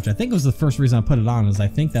off of him, which I think was the first reason I put it on, is I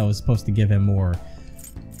think that was supposed to give him more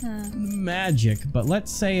magic. But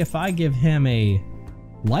let's say if I give him a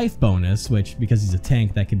life bonus, which because he's a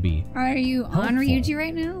tank, that could be. Are you on helpful. Ryuji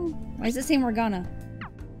right now? Why is it saying Morgana?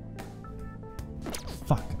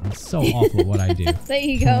 Fuck, I'm so awful at what I do. There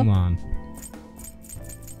you Come go. on.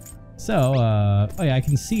 So, oh yeah, I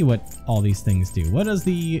can see what all these things do. What does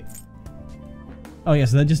the... Oh yeah,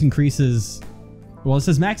 so that just increases... Well, it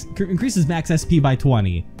says increases max SP by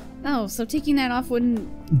 20. Oh, so taking that off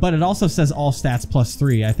wouldn't... But it also says all stats plus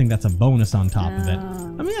 3. I think that's a bonus on top of it.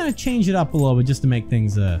 Oh. I'm gonna change it up a little bit just to make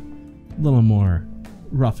things a little more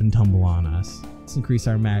rough and tumble on us. Let's increase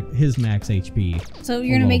our his max HP. So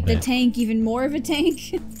you're gonna make the bit. tank even more of a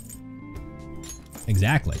tank?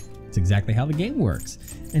 Exactly. It's exactly how the game works.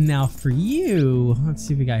 And now for you, let's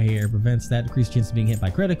see what we got here. Prevents that decreased chance of being hit by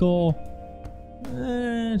critical.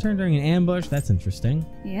 Turn during an ambush. That's interesting.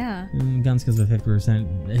 Yeah. Guns because of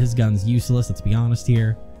 50%. His gun's useless. Let's be honest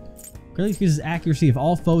here. Greatly increases accuracy of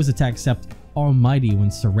all foes attack except Almighty when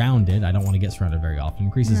surrounded. I don't want to get surrounded very often.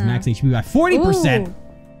 Increases max HP by 40%. Ooh.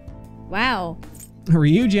 Wow.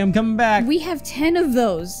 Ryuji, I'm coming back. We have 10 of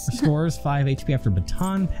those. Restores 5 HP after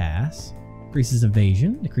baton pass. Increases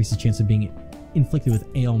evasion. Decreases chance of being inflicted with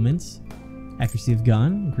ailments. Accuracy of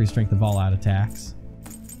gun. Increased strength of all out attacks.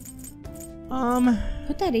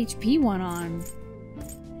 Put that HP one on.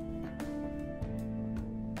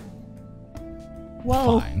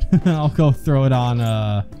 Whoa. Fine. I'll go throw it on,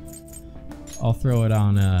 I'll throw it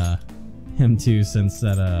on, him too, since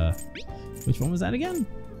that, which one was that again?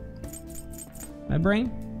 My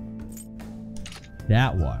brain?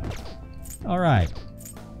 That one. Alright.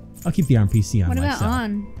 I'll keep the RPC on What about myself.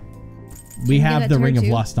 on? We Can you have give the that to Ring her of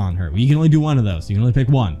too? Lust on her. You can only do one of those. You can only pick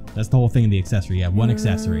one. That's the whole thing of the accessory. You have one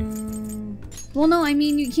accessory. Well, no, I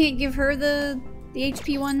mean, you can't give her the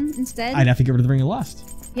HP one instead? I'd have to get rid of the Ring of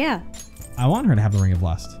Lust. Yeah. I want her to have the Ring of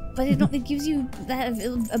Lust. But it gives you that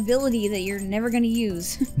ability that you're never going to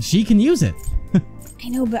use. She can use it. I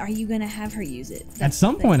know, but are you gonna have her use it? At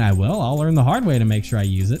some point I will. I'll learn the hard way to make sure I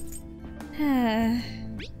use it. And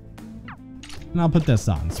I'll put this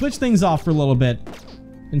on. Switch things off for a little bit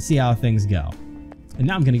and see how things go. And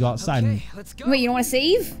now I'm gonna go outside and... let's go. Wait, you don't want to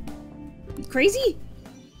save? You crazy?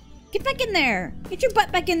 Get back in there. Get your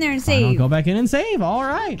butt back in there and save. I'll go back in and save. All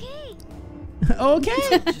right.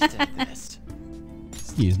 Okay. Just take this.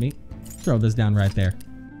 Excuse me. Throw this down right there.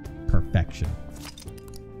 Perfection.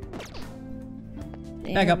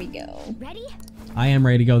 There Back up. we go. Ready? I am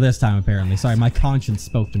ready to go this time, apparently. Sorry, my conscience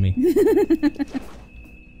spoke to me.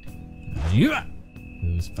 Yeah.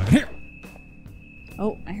 Who's fucking here?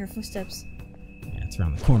 Oh, I hear footsteps. Yeah, it's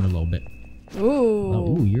around the corner a little bit. Ooh.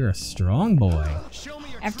 Oh, ooh, you're a strong boy.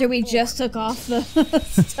 After we just took off the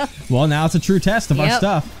stuff. Well, now it's a true test of our Yep.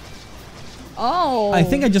 stuff. Oh. I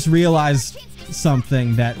think I just realized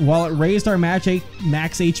something, that while it raised our max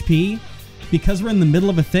HP, because we're in the middle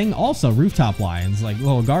of a thing, also rooftop lions, like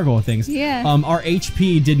little gargoyle things, Yeah. our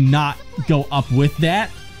HP did not go up with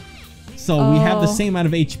that. So we have the Oh. same amount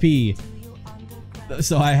of HP.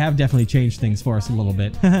 So I have definitely changed things for us a little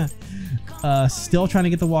bit. Still trying to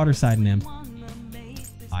get the water side nymph.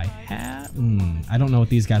 I have... I don't know what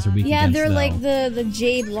these guys are weak Yeah, against, they're though. like the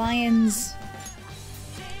jade lions.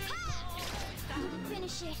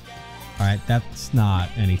 Finish it. Alright, that's not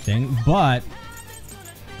anything, but...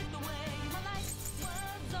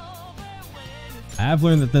 I've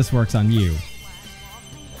learned that this works on you.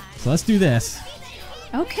 So let's do this.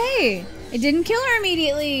 Okay. It didn't kill her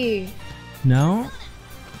immediately. No?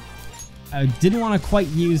 I didn't want to quite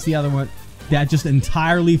use the other one. That just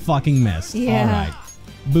entirely fucking missed. Yeah. Alright.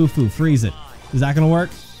 Boo-foo, freeze it. Is that gonna work?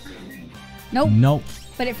 Nope. Nope.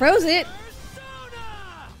 But it froze it.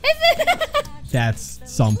 That's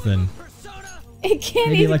something. It can't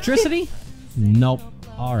Maybe even... electricity? Nope.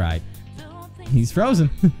 Alright. He's frozen.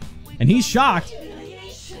 And he's shocked.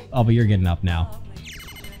 Oh, but you're getting up now.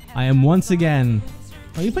 I am once again...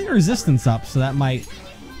 Oh, you put your resistance up, so that might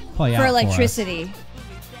play out For for us. electricity.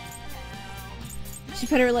 She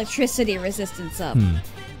put her electricity resistance up.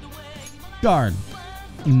 Guard.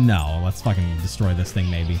 No, let's fucking destroy this thing,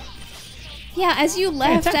 maybe. Yeah, as you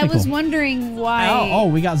left, I technical. was wondering why... Oh,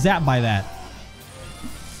 we got zapped by that.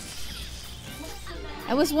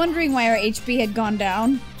 I was wondering why our HP had gone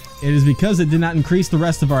down. It is because it did not increase the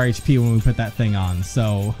rest of our HP when we put that thing on,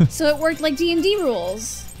 so... So it worked like D&D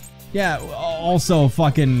rules. Yeah, also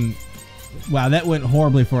fucking... Wow, that went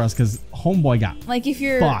horribly for us because Homeboy got Like if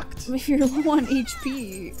you're fucked. if you're low on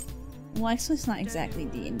HP. Well, actually, it's not exactly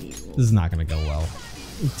D&D rules. This is not going to go well.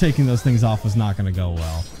 Taking those things off was not going to go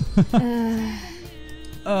well.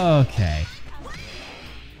 Okay.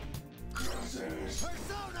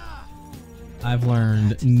 I've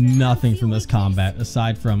learned nothing from this combat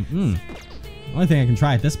aside from, the only thing I can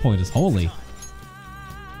try at this point is Holy.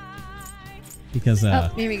 Because Oh,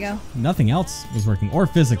 here we go. nothing else was working. Or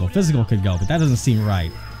Physical. Physical could go, but that doesn't seem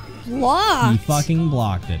right. He Blocked. fucking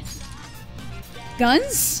blocked it.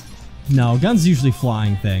 Guns? No, guns usually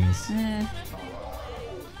flying things.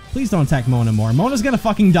 Please don't attack Mona more. Mona's gonna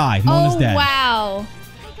fucking die. Mona's Oh, dead. wow.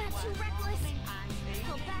 I got you, Reckless.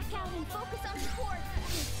 Go back out and focus on support.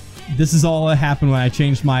 This is all that happened when I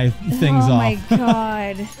changed my things Oh off. my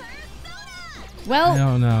god. Well, I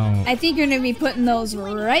don't know. I think you're gonna be putting those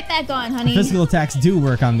right back on, honey. Physical attacks do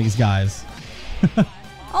work on these guys.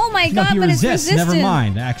 Oh my No, god, he but it's resists. resistant. Never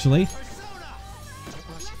mind, actually.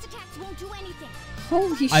 Blast attacks won't do anything.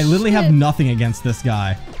 Holy shit. I literally have nothing against this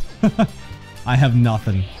guy. I have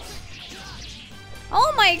nothing.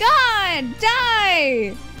 Oh my god!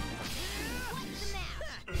 Die!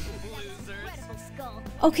 Incredible skull.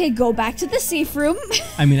 Okay, go back to the safe room.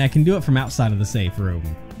 I mean, I can do it from outside of the safe room.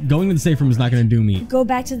 Going to the safe room is not going to do me. Go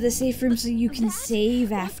back to the safe room so you can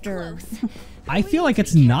save after. I feel like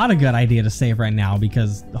it's not a good idea to save right now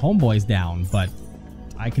because the Homeboy's down, but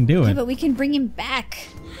I can do Yeah, it but we can bring him back.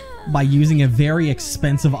 by using a very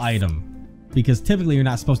expensive item. Because typically you're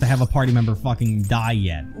not supposed to have a party member fucking die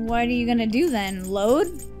yet. What are you gonna do then? Load?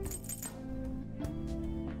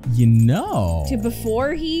 You know. To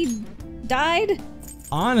before he died?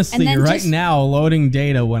 Honestly, And then right just- now, loading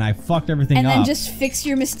data when I fucked everything And up then just fix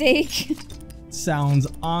your mistake? sounds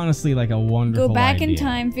honestly like a wonderful Go back idea. in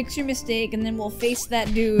time, fix your mistake, and then we'll face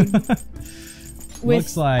that dude with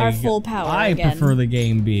Looks like our full power I again. prefer the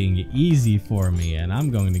game being easy for me, and I'm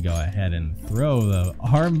going to go ahead and throw the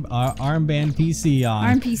armband PC on.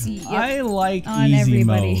 Arm PC, yep. I like On easy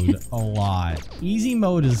everybody. mode a lot. Easy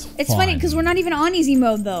mode is It's fun. funny, because we're not even on easy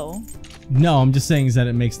mode, though. No, I'm just saying is that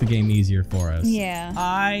it makes the game easier for us. Yeah.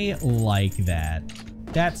 I like that.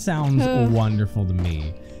 That sounds wonderful to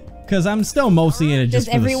me. Because I'm still mostly in it just Does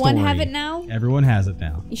for the everyone story. have it now? Everyone has it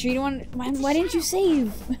now. You sure you don't want... Why didn't you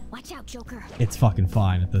save? Watch out, Joker. It's fucking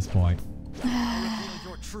fine at this point.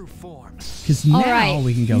 Your true form. Because now Alright,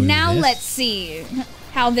 we can go now to this. let's see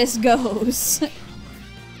how this goes. Alright,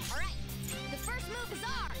 the first move is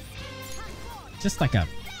ours. Just like a...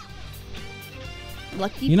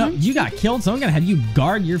 Lucky You know, punch? you got killed, so I'm gonna have you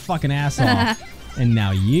guard your fucking ass off. And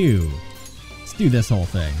now you. Let's do this whole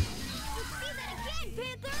thing.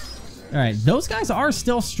 Alright, those guys are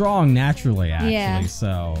still strong naturally, actually, Yeah.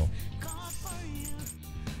 so...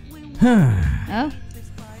 Oh,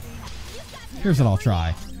 Here's what I'll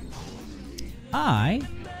try. I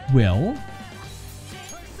will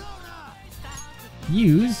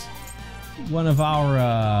use one of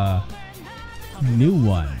our new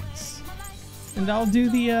ones. And I'll do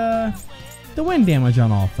the wind damage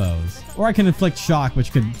on all foes. Or I can inflict shock,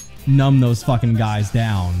 which could numb those fucking guys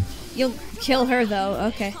down. you'll kill her though.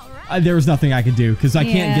 Okay. There was nothing I could do because I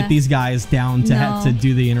can't Yeah. get these guys down to No. to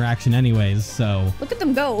do the interaction anyways. So Look at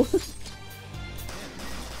them go.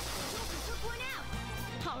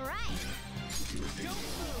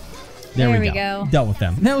 there There we we go. go. Dealt with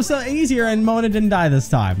them. That was easier, and Mona didn't die this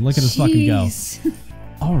time. Look at us fucking go. Jeez.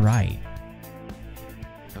 All right.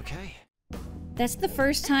 Okay. That's the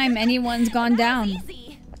first time anyone's gone down.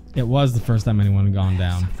 It was the first time anyone had gone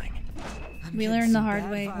down. We learned the hard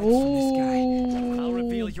way. I'll Oh.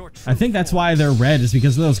 reveal your true I think that's why they're red, is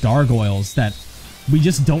because of those gargoyles that we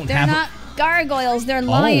just don't They're have. not gargoyles, they're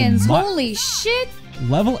lions. my- Holy shit.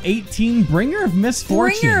 Level 18, Bringer of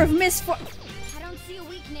Misfortune. Bringer of misfortune. I don't see a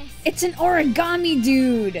weakness. It's an origami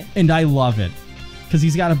dude. And I love it. Because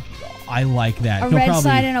he's got a... I like that. A He'll red probably,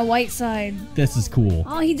 side and a white side. This is cool.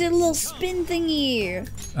 Oh, he did a little spin thingy.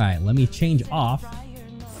 Alright, let me change off.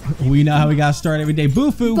 We know how we gotta start every day.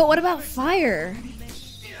 Boofoo! But what about fire?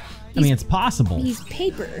 I mean, it's possible. He's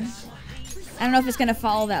paper. I don't know if it's gonna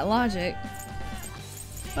follow that logic.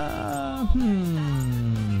 Or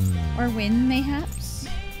wind, mayhaps?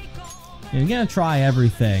 I'm gonna try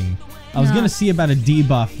everything. I was No. gonna see about a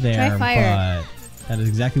debuff there, Try fire. but that is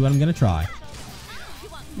exactly what I'm gonna try.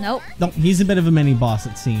 Nope. Nope, he's a bit of a mini boss,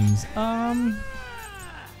 it seems.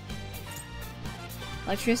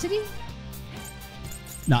 Electricity?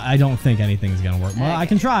 No, I don't think anything's gonna work. Well, I Okay.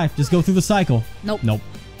 can try. Just go through the cycle. Nope. Nope.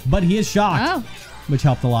 But he is shocked, Oh. which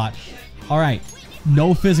helped a lot. All right,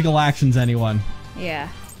 no physical actions, anyone. Yeah.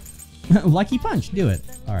 Lucky punch, do it.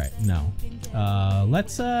 All right, no.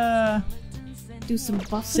 Let's Do some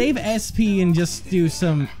buffing. save SP and just do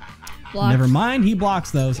some. Block. Never mind, he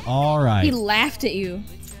blocks those. All right. He laughed at you.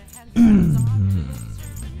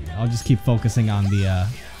 I'll just keep focusing on the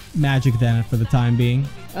magic then for the time being.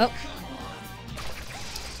 Oh.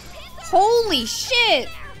 Holy shit!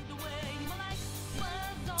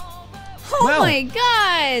 Oh Well. my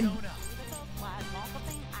god!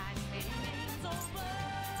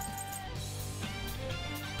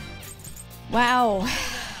 Wow.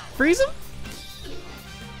 Freeze him?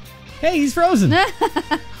 Hey, he's frozen.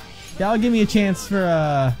 That'll give me a chance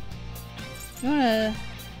for You wanna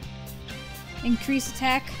increase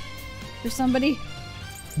attack for somebody?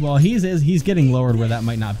 well, he's getting lowered where that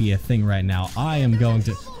might not be a thing right now. I am going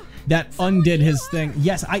to. That undid his thing.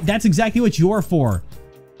 Yes, that's exactly what you're for.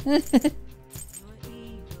 We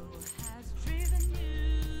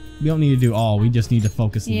don't need to do all. We just need to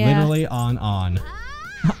focus Yeah. literally on. On?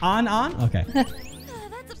 Okay. That's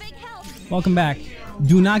a big help. Welcome back.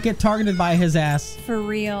 Do not get targeted by his ass. For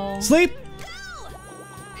real. Sleep.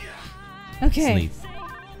 Okay. Sleep.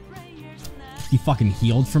 You fucking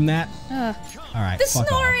healed from that? Ugh. All right. The fuck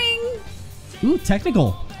snoring! off. Ooh,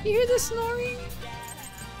 technical. You hear the snoring?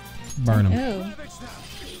 Burn him. Oh. Nice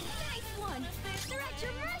one. They're at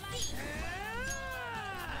your mercy.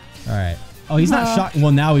 All right. Oh, he's not shocked.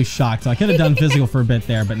 Well, now he's shocked. So I could have done physical for a bit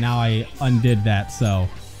there, but now I undid that. So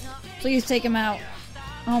Please take him out.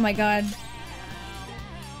 Oh my god.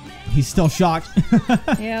 he's still shocked.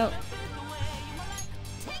 Yep.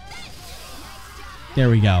 There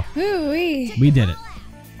we go. Ooh-wee. We did it.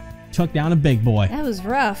 Took down a big boy. That was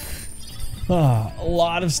rough. A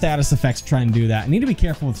lot of status effects trying to do that. I need to be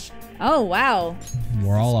careful with. Oh, wow.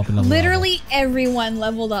 We're all up in the Literally everyone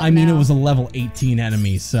leveled up I mean, now. it was a level 18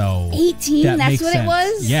 enemy, so 18? that That's makes what sense. it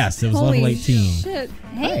was? Yes, it was Holy level 18. shit.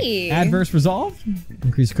 Hey. Adverse resolve.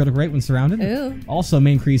 Increase critical rate when surrounded. Ooh. Also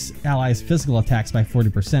may increase allies' physical attacks by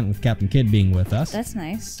 40% with Captain Kidd being with us. That's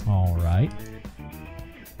nice. All right.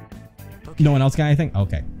 No one else got anything?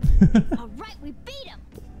 Okay. All right, we beat him.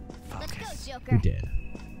 Let's go, Joker. We did.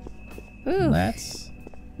 Ooh. Let's.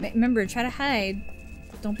 Remember, try to hide.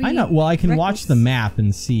 Don't be I know. Well, I can watch reckless. the map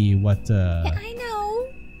and see what. Yeah, I know.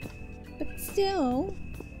 But still.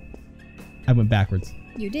 I went backwards.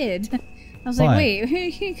 You did. I was But- like, wait, where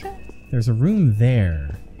did you go? There's a room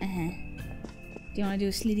there. Uh-huh. Do you want to do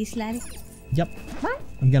a slitty slatty? Yep.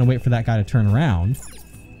 I'm gonna wait for that guy to turn around.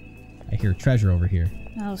 I hear treasure over here.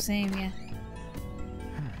 Oh, same, yeah.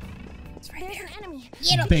 There's an enemy.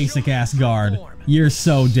 Basic ass guard. You're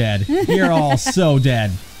so dead. You're all so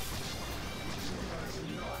dead.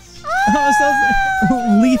 Oh,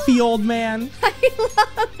 so leafy old man. I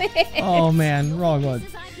love it. Oh man, wrong one.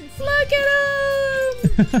 Look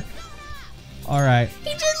at him. All right,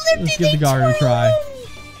 He just lifted let's give the guard a try.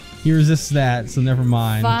 He resists that, so never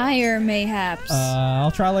mind. Fire mayhaps.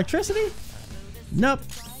 I'll try electricity. Nope.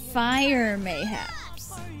 Fire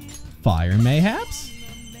mayhaps. Fire mayhaps.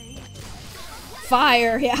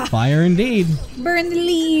 Fire, yeah. Fire indeed. Burn the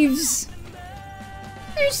leaves.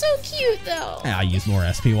 They're so cute, though. I'll use more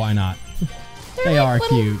SP. Why not? They're They are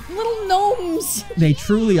like little, cute. little gnomes. They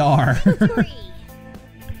truly are.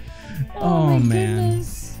 Oh, my man.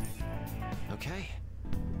 goodness. Okay.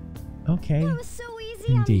 Okay. That was so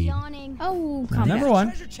easy. Indeed. I'm yawning. Oh, Now, calm number down. one,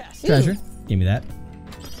 Treasure chest. treasure. Give me that.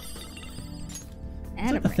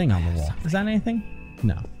 And What's the thing on the wall? Is that anything?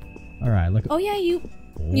 No. All right. Look. Oh yeah, you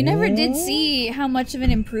never did see how much of an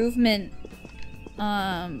improvement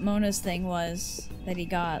Mona's thing was that he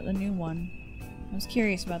got, the new one. I was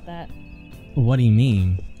curious about that. What do you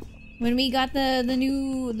mean? When we got the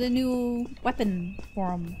new weapon for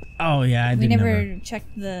him. Oh yeah, I We did never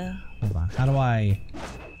checked the. Hold on. How do I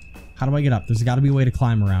get up? There's got to be a way to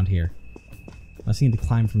climb around here. Unless you need to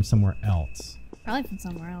climb from somewhere else. Probably from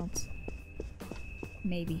somewhere else.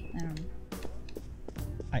 Maybe, I don't know.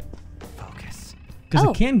 Focus. Because Oh.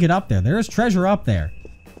 it can get up there. There is treasure up there.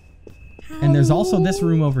 And there's also this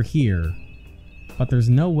room over here. But there's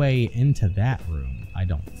no way into that room, I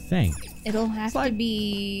don't think. It'll have like- to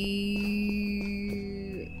be.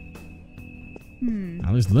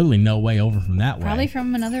 Now, there's literally no way over from that way. Probably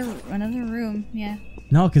from another room. Yeah.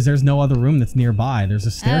 No, because there's no other room that's nearby. There's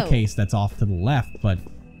a staircase that's off to the left, but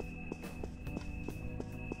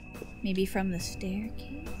Maybe from the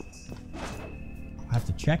staircase. I'll have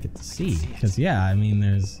to check it to see. Because, yeah, I mean,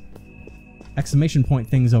 there's exclamation point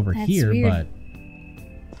things over That's here, weird. but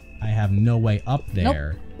I have no way up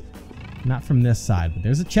there. Not from this side, but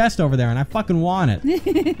there's a chest over there, and I fucking want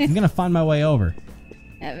it. I'm gonna find my way over.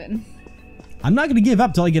 Evan. I'm not gonna give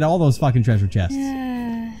up till I get all those fucking treasure chests.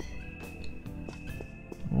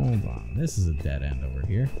 Hold on, this is a dead end over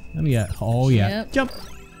here. Let me get. Oh yeah, Yep. jump.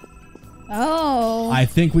 Oh. I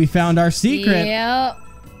think we found our secret. Yep.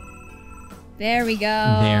 There we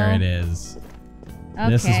go. There it is.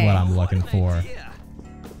 This is Okay. what I'm looking for. Yeah.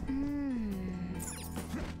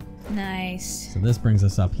 Nice. So this brings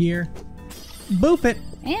us up here. Boof it.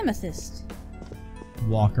 Amethyst.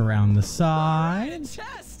 Walk around the side.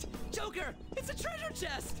 Chest. Joker, it's a treasure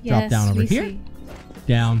chest. Drop Yes, down over we here. see.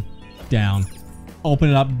 Down, down. Open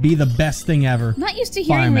it up. Be the best thing ever. I'm not used to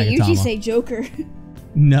Fire hearing Ryuji Megatama. say Joker.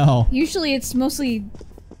 No. Usually it's mostly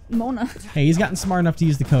Mona. Hey, he's gotten smart enough to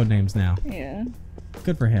use the code names now. Yeah.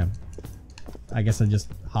 Good for him. I guess I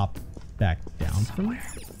just hop back down from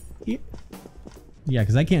here. Yeah,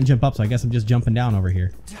 because I can't jump up, so I guess I'm just jumping down over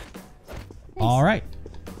here. All right.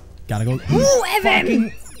 Gotta go. Ooh,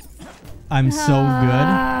 Evan! I'm so good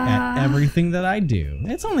at everything that I do.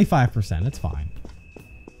 It's only 5%. It's fine.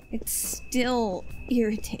 It's still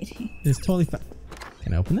irritating. It's totally fine.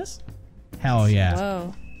 Can I open this? Hell yeah.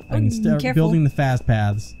 Whoa. I can start careful. building the fast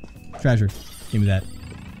paths. Treasure. Give me that.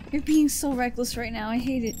 You're being so reckless right now. I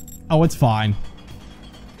hate it. Oh, it's fine.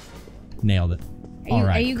 Nailed it. All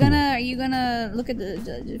right. Are you cool. gonna look at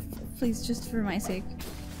the please, just for my sake?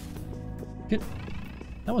 Good.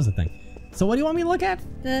 That was the thing. So what do you want me to look at?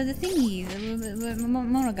 The thingy, the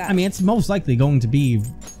Mona got. I mean, it's most likely going to be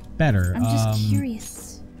better. I'm just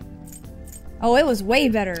curious. Oh, it was way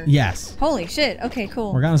better. Yes. Holy shit. Okay,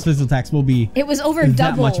 cool. Morgana's physical attacks will be It was over that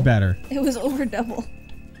double. much better. It was over double.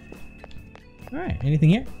 All right. Anything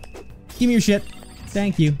here? Give me your shit.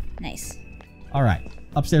 Thank you. Nice. All right.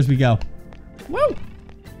 Upstairs we go. Woo!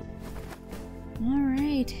 All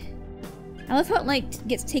right. I love how it like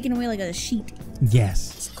gets taken away like a sheet.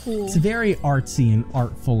 Yes. It's cool. It's very artsy and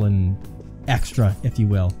artful and extra, if you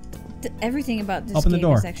will. Everything about this Open the game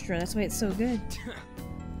door. is extra. That's why it's so good.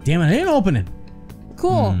 Damn it! I didn't open it.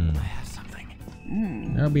 Cool. I have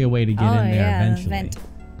something. There'll be a way to get Oh, in there yeah, eventually. vent.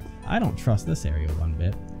 I don't trust this area one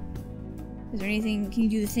bit. Is there anything? Can you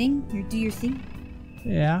do the thing? Do your thing?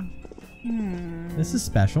 Yeah. This is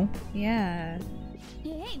special. Yeah.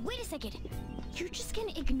 Hey, wait a second. You're just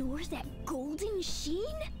gonna ignore that golden sheen?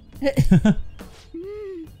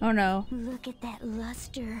 Oh no. Look at that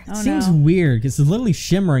luster. Oh Seems no. weird. It's literally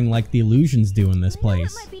shimmering like the illusions do in this I know it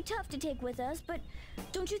place. might be tough to take with us, but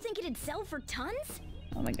don't you think it'd sell for tons?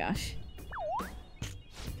 Oh my gosh.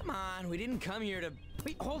 Come on, we didn't come here to...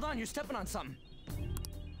 Wait, hold on, you're stepping on something.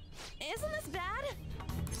 Isn't this bad?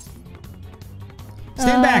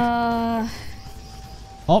 Stand back.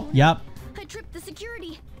 Oh, yep. I tripped the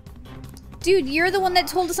security. Dude, you're the one that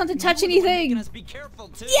told us not to touch You were the one making anything. us be careful,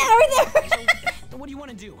 too. Yeah, right there. So what do you want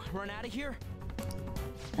to do? Run out of here?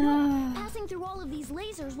 Passing through all of these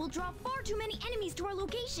lasers will draw far too many enemies to our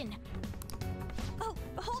location. Oh,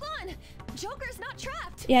 hold on. Joker's not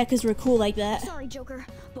trapped. Yeah, because we're cool like that. Sorry, Joker,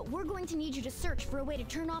 but we're going to need you to search for a way to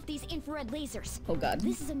turn off these infrared lasers. Oh god.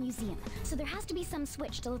 This is a museum, so there has to be some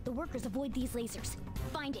switch to let the workers avoid these lasers.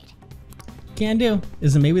 Find it. Can do.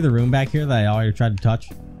 Is it maybe the room back here that I already tried to touch?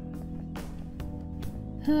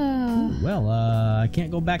 Well, I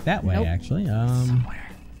can't go back that way, Nope. actually.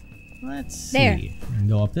 Let's see. There. I can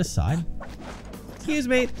go up this side. Excuse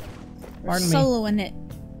me. Pardon me. Soloing it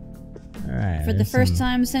Alright. for the first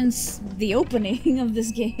time since the opening of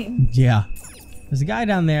this game. Yeah. There's a guy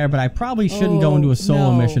down there, but I probably shouldn't go Oh, into a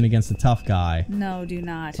solo no. mission against a tough guy. No, do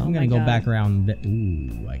not. So I'm Oh gonna my go God. back around.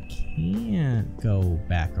 Ooh, I can't go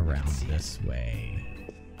back around this way.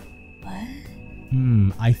 What?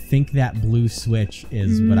 I think that blue switch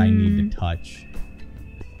is what I need to touch.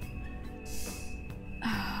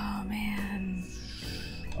 Oh man.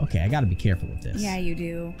 Okay, I gotta be careful with this. Yeah, you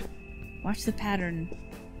do. Watch the pattern.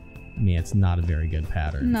 I mean, it's not a very good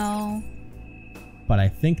pattern. No. But I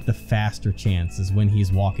think the faster chance is when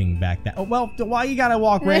he's walking back that. Oh, well, why you gotta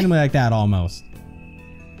walk randomly like that almost?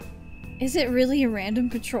 Is it really a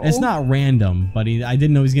random patrol? It's not random, but I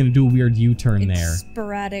didn't know he was gonna do a weird U-turn there.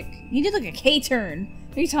 Sporadic. He did like a K-turn.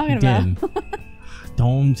 What are you talking He about? didn't.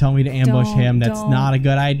 Don't tell me to ambush him. That's don't. not a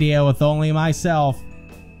good idea with only myself.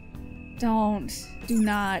 Don't. Do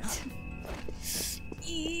not.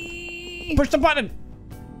 Push the button!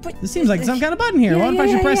 This seems like some kind of button here. Yeah, What if I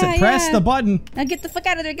should press it? Press yeah. the button. Now get the fuck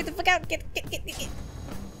out of there. Get the fuck out. Get.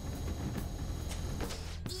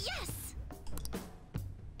 Yes!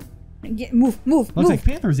 Move. Looks like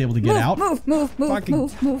Panther was able to get out. Move. Fucking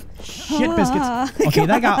Move. Shit biscuits. Okay,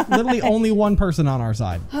 that got literally only one person on our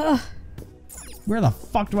side. Where the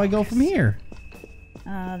fuck do I go from here?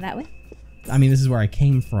 That way? I mean, this is where I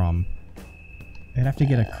came from. I'd have to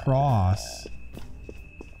get across.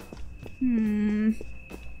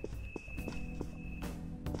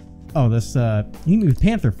 Oh, this, you move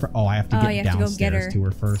Panther for, oh, I have to Oh, get you have to go get downstairs her. to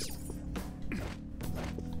her first.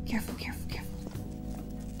 Careful.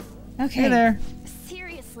 Okay. Hey there.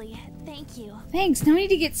 Seriously, thank you. Thanks. Now we need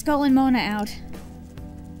to get Skull and Mona out.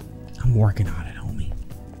 I'm working on it, homie.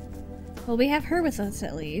 Well, we have her with us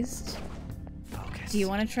at least. Focus. Do you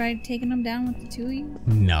want to try taking them down with the two of you?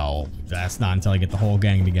 No, that's not until I get the whole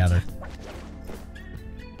gang together.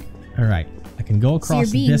 Alright, I can go So across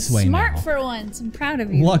you're being this way smart now. for once. I'm proud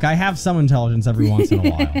of you. Look, I have some intelligence every once in a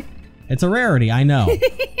while. It's a rarity, I know,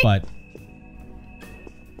 but...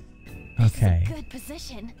 Okay. Good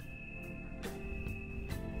position.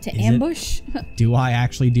 To Is it- ambush? Do I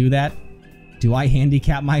actually do that? Do I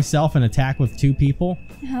handicap myself and attack with two people?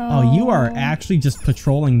 Oh, you are actually just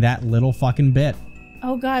patrolling that little fucking bit.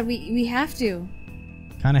 Oh god, we have to.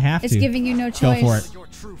 Kind of have It's to. giving you no Go choice. for it. Your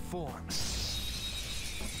true form.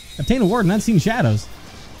 Obtain a ward and unseen shadows.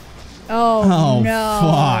 Oh, Oh,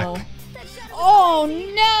 no. fuck. Oh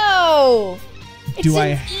no! It's Do I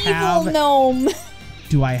an have- evil gnome.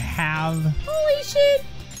 Do I have... Holy shit!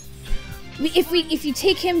 If you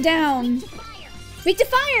take him down, wait to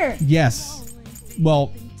fire. Yes.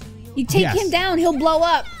 Well, You take Yes. him down, he'll blow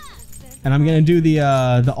up. and I'm gonna do the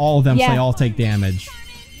all of them so Yeah. they all take damage.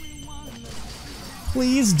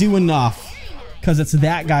 Please do enough, because it's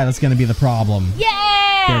that guy that's gonna be the problem.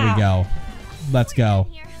 Yeah! There we go. Let's go.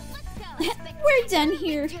 Here, let's go. We're done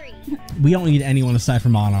here. Victory. We don't need anyone aside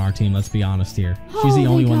from Mona on our team. Let's be honest here. She's the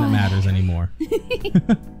Oh only my one that God. matters anymore.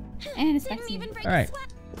 And it's Didn't even break All right. a sweat.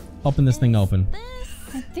 Open this thing open.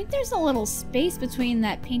 I think there's a little space between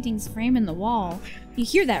that painting's frame and the wall. You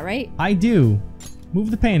hear that, right? I do.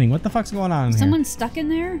 Move the painting. What the fuck's going on in here? Someone stuck in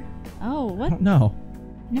there? Oh, I what? don't know.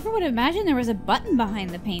 Never would have imagined there was a button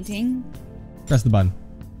behind the painting. Press the button.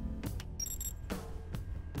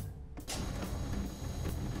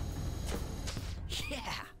 Yeah.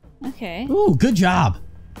 Okay. Ooh, good job.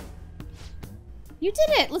 You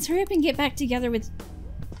did it! Let's hurry up and get back together with...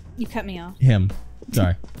 You cut me off. Him.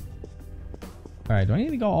 Sorry. Alright, do I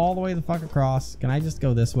need to go all the way the fuck across? Can I just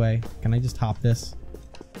go this way? Can I just hop this?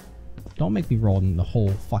 Don't make me roll in the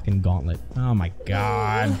whole fucking gauntlet. Oh my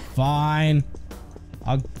god. Fine.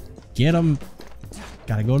 I'll get him.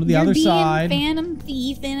 Gotta go to the other side. You're being Phantom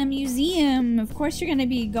Thief in a museum. Of course you're gonna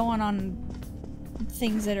be going on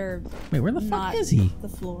things that are Wait, where the fuck not is he? the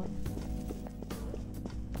floor.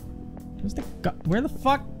 Where the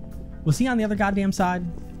fuck? Was he on the other goddamn side?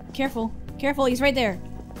 Careful. Careful, he's right there.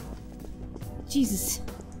 Jesus.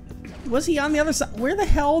 Was he on the other side? Where the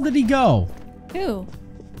hell did he go? Who?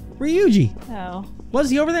 Ryuji. Oh. Was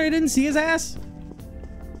he over there? I didn't see his ass?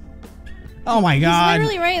 Oh my god. He's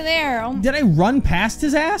literally right there. Oh. Did I run past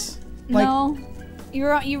his ass? Like, No.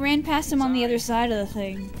 You ran past him on the other side of the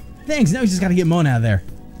thing. Thanks, now we just gotta get Mona out of there.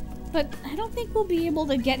 But I don't think we'll be able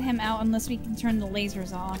to get him out unless we can turn the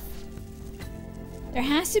lasers off. There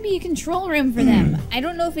has to be a control room for them. I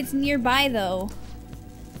don't know if it's nearby though.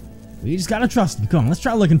 We just gotta trust him. Come on, let's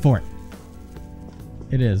try looking for it.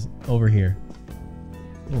 It is over here.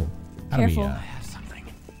 Oh, Careful.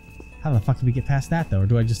 How the fuck do we get past that though? Or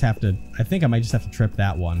do I just have to? I think I might just have to trip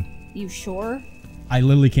that one. You sure? I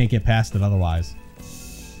literally can't get past it otherwise.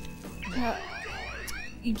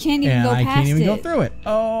 You can't even and go past it. I can't even go through it.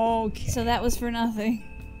 Okay. So that was for nothing.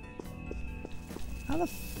 How the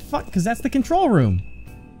fuck? Because that's the control room.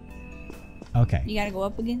 Okay. You gotta go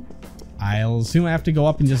up again? I'll assume I have to go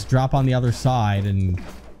up and just drop on the other side and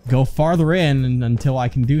go farther in until I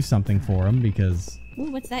can do something for him because... Ooh,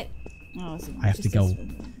 what's that? Oh, I have to go...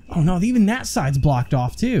 Oh no, even that side's blocked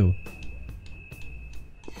off too.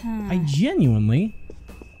 I genuinely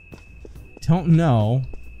don't know.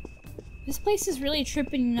 This place is really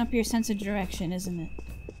tripping up your sense of direction, isn't it?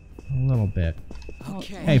 A little bit.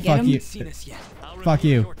 Okay. Hey, fuck you. Fuck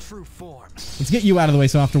you. Let's get you out of the way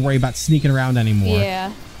so I don't have to worry about sneaking around anymore.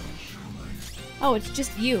 Yeah. Oh, it's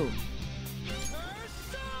just you.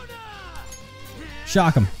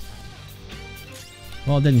 Shock him.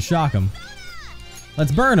 Well, it didn't shock him.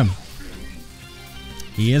 Let's burn him.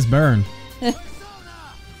 He is burned.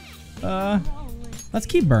 Let's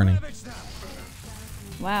keep burning.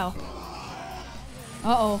 Wow.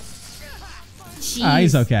 Uh-oh. Ah,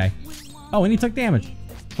 he's okay. Oh, and he took damage.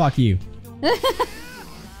 Fuck you.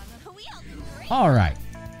 Alright.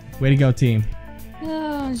 Way to go, team.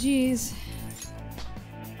 Oh, jeez.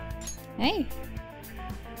 Hey.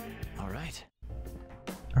 Alright.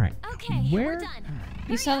 Alright. Okay, Where? we're done.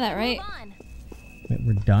 You saw that, right? Wait,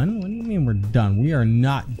 we're done? What do you mean we're done? We are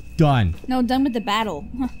not done. No, done with the battle.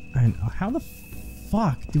 And how the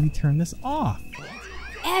fuck do we turn this off?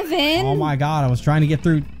 Evan! Oh my god, I was trying to get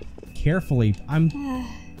through carefully. I'm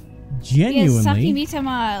genuinely... Yeah, Saki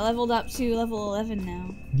Mitama leveled up to level 11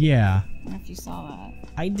 now. Yeah. I don't know if you saw that.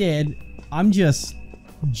 I did. I'm just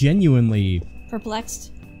genuinely...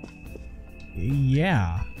 Perplexed?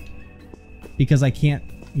 Yeah. Because I can't,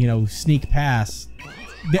 you know, sneak past...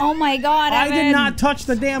 Oh my god, Evan! I did not touch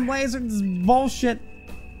the damn laser. This is bullshit.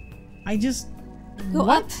 I just... Go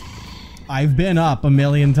up. I've been up a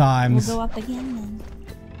million times. We'll go up again then.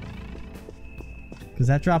 Because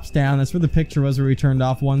that drops down. That's where the picture was where we turned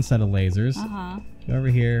off one set of lasers. Uh-huh. Go over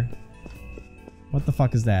here. What the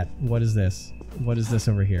fuck is that? What is this? What is this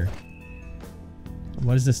over here?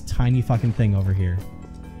 What is this tiny fucking thing over here?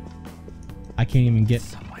 I can't even get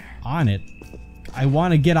on it. I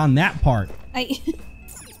want to get on that part.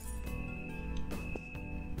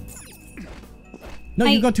 No,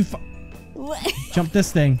 you go too far. Jump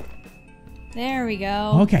this thing. There we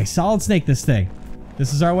go. Okay, solid snake this thing.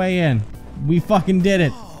 This is our way in. We fucking did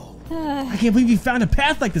it. I can't believe you found a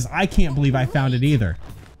path like this. I can't believe I found it either.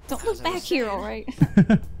 Don't look back here, alright?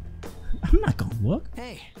 I'm not gonna look.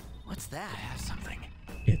 Hey, what's that? I have something.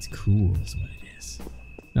 It's cool is what it is.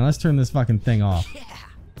 Now let's turn this fucking thing off. Yeah.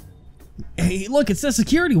 Hey, look, it says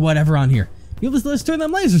security whatever on here. Let's turn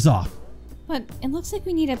them lasers off. But it looks like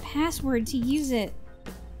we need a password to use it.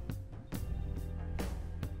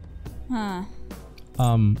 Huh.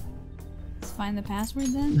 Let's find the password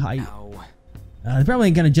then? They're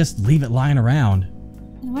probably gonna just leave it lying around.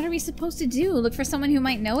 And what are we supposed to do? Look for someone who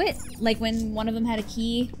might know it? Like when one of them had a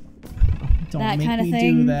key? Don't that make kind of me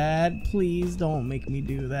thing? do that. Please don't make me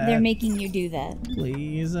do that. They're making you do that.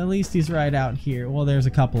 Please, at least he's right out here. Well, there's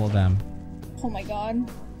a couple of them. Oh my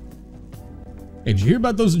god. Hey, did you hear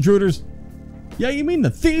about those intruders? Yeah, you mean the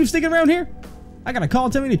thieves sticking around here? I got a call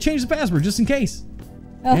telling me to change the password just in case.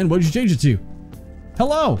 Oh. And what did you change it to?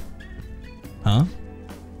 Hello. Huh?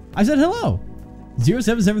 I said hello.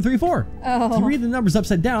 07734. Oh. To read the numbers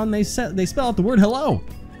upside down, they spell out the word hello.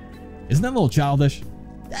 Isn't that a little childish?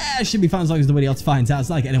 It should be fun as long as nobody else finds out. It's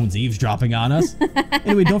not like anyone's eavesdropping on us.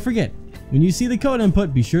 Anyway, don't forget, when you see the code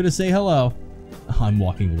input, be sure to say hello. I'm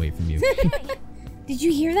walking away from you. Did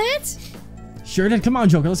you hear that? Sure did. Come on,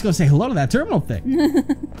 Joker. Let's go say hello to that terminal thing.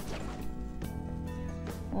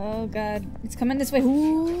 Oh god. It's coming this way.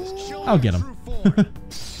 Ooh. I'll get him.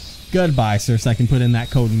 Goodbye, sir, so I can put in that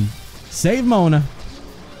code and save Mona.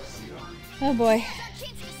 Oh boy.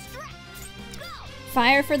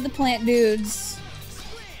 Fire for the plant dudes.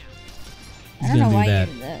 I don't know why you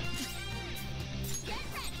did that.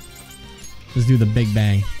 Let's do the Big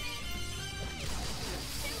Bang.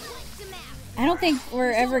 I don't think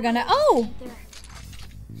we're ever gonna. Oh!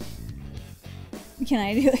 Can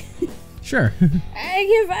I do it? Sure. I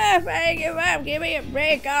give up! I give up! Give me a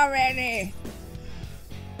break already!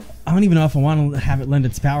 I don't even know if I want to have it lend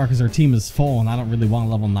its power because our team is full and I don't really want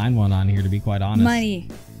a level 9 one on here, to be quite honest. Money.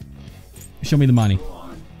 Show me the money.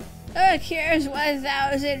 Look, here's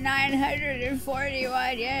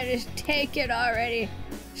 1,941. Yeah, just take it already.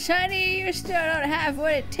 Sonny, you still don't have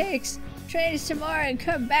what it takes. Trade some more and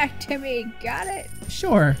come back to me. Got it?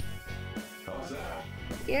 Sure.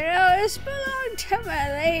 You know, this belonged to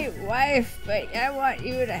my late wife, but I want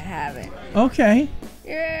you to have it. Okay.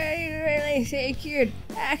 You really think you'd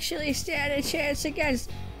actually stand a chance against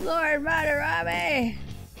Lord Madarame?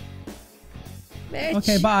 Bitch.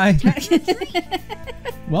 Okay, bye.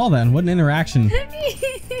 Well then, what an interaction.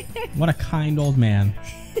 What a kind old man.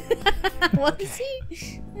 Was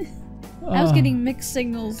he? I was getting mixed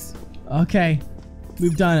signals. Okay,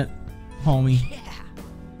 we've done it, homie.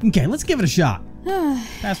 Okay, let's give it a shot.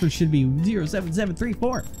 Password should be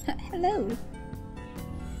 07734. Hello.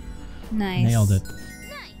 Nice. Nailed it.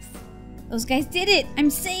 Nice. Those guys did it. I'm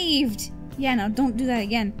saved. Yeah, no, don't do that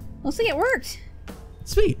again. Looks like it worked.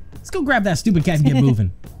 Sweet. Let's go grab that stupid cat and get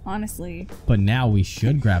moving. Honestly. But now we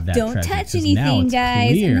should grab that Don't treasure, touch 'cause now anything, it's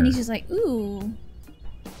guys. clear. And then he's just like, ooh.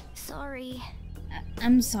 Sorry.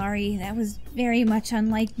 I'm sorry. That was very much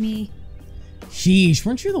unlike me. Sheesh,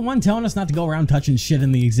 weren't you the one telling us not to go around touching shit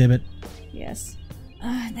in the exhibit? Yes.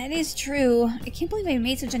 That is true. I can't believe I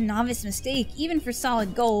made such a novice mistake, even for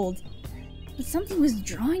solid gold. But something was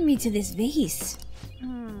drawing me to this vase.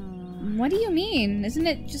 What do you mean? Isn't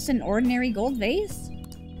it just an ordinary gold vase?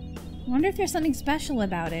 I wonder if there's something special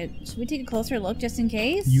about it. Should we take a closer look just in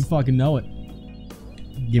case? You fucking know it.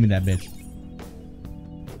 Give me that bitch.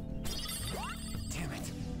 Damn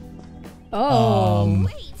it. Oh.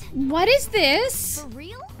 Wait, What is this? for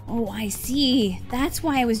real? Oh, I see. That's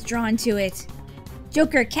why I was drawn to it.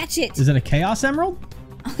 Joker, catch it. Is it a Chaos Emerald?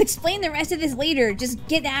 I'll explain the rest of this later. Just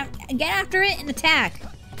get after it and attack.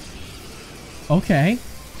 Okay.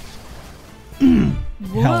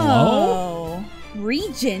 Whoa. Hello?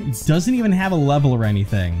 Regent. Doesn't even have a level or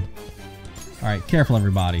anything. Alright, careful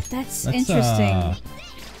everybody. That's Let's, interesting.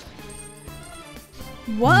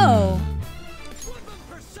 Whoa.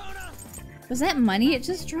 Was that money it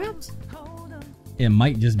just dropped? It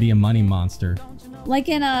might just be a money monster. Like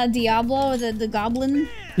in Diablo, the goblin?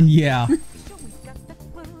 Yeah.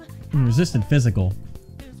 Resistant physical.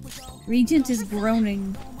 Regent is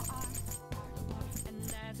groaning.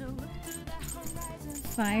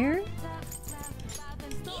 Fire?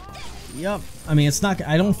 Yep. I mean, it's not.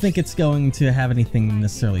 I don't think it's going to have anything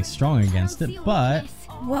necessarily strong against it, but.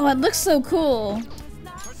 Whoa, it looks so cool.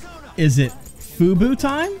 Is it Fubu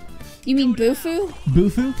time? You mean Bufu?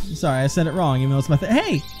 Bufu? Sorry, I said it wrong, even though it's my thing.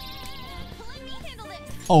 Hey!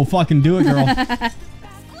 Oh, fucking do it, girl.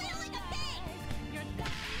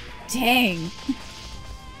 Dang.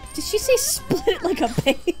 Did she say split it like a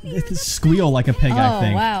pig? Squeal like a pig, I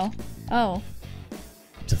think. Oh, wow. Oh.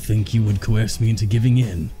 To think you would coerce me into giving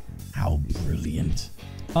in. How brilliant.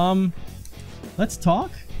 Let's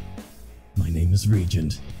talk? My name is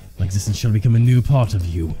Regent. My existence shall become a new part of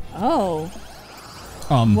you. Oh.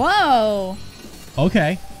 Whoa.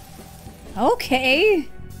 Okay. Okay.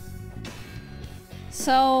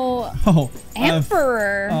 So, Oh.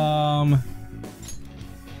 Emperor. Let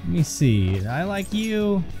me see. I like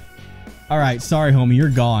you. Alright, sorry, homie. You're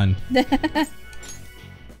gone.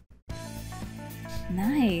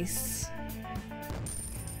 Nice.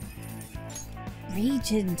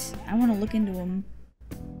 Regent. I want to look into him.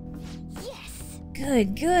 Yes.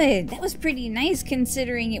 Good, good. That was pretty nice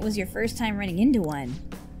considering it was your first time running into one.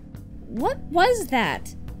 What was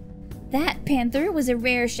that? That panther was a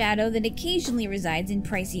rare shadow that occasionally resides in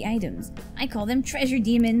pricey items. I call them treasure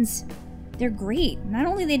demons. They're great. Not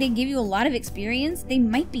only do they give you a lot of experience, they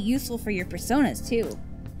might be useful for your personas too.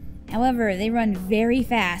 However, they run very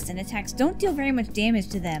fast and attacks don't deal very much damage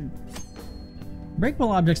to them.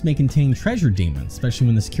 Breakable objects may contain treasure demons, especially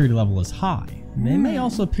when the security level is high. They may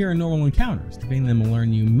also appear in normal encounters. Defeating them will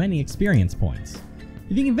earn you many experience points.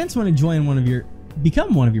 If you convince one to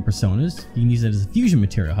become one of your personas, you can use it as a fusion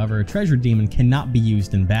material. However, a treasure demon cannot be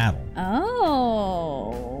used in battle.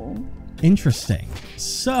 Oh. Interesting.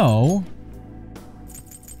 So,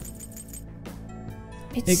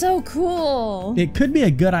 It's so cool. It could be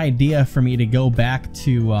a good idea for me to go back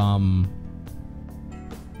to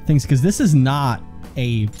things, because this is not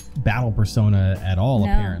a battle persona at all.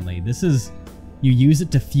 No. Apparently, this is, you use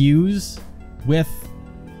it to fuse with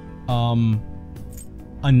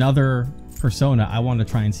another persona. I want to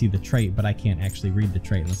try and see the trait, but I can't actually read the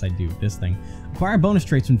trait unless I do this thing. Acquire bonus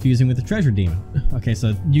traits when fusing with the treasure demon. Okay,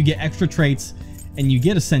 so you get extra traits, and you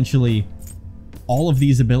get essentially all of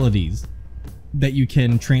these abilities that you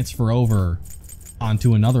can transfer over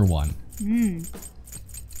onto another one.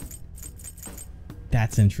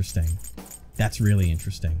 That's interesting. That's really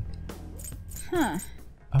interesting. Huh.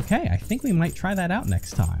 Okay, I think we might try that out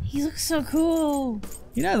next time. He looks so cool.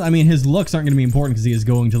 You know, I mean, his looks aren't going to be important because he is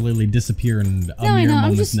going to literally disappear in a mere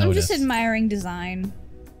moment's notice. I'm just admiring design.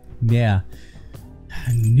 Yeah.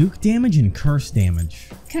 Nuke damage and curse damage.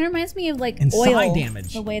 Kind of reminds me of like And oil. psi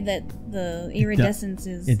damage. The way that the iridescence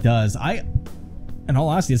is. It does. In all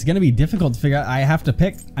honesty, it's going to be difficult to figure out. I have to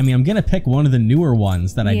pick. I mean, I'm going to pick one of the newer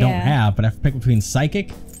ones that I don't have, but I have to pick between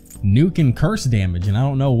psychic, nuke, and curse damage, and I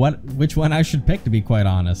don't know which one I should pick, to be quite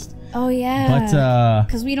honest. Oh yeah. But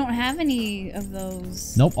because we don't have any of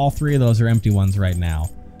those. Nope, all three of those are empty ones right now.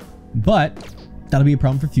 But that'll be a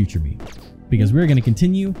problem for future me, because we're going to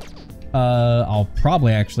continue. I'll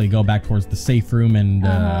probably actually go back towards the safe room and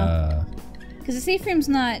because the safe room's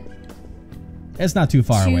not. It's not too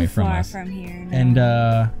far away from us. From here. No. And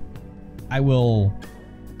I will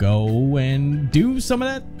go and do some of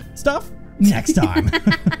that stuff next time.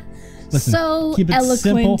 Listen, so keep it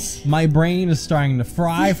eloquent. simple. My brain is starting to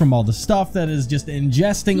fry from all the stuff that is just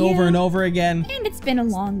ingesting over and over again. And it's been a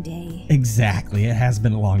long day. Exactly. It has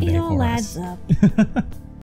been a long day for us. It all adds up.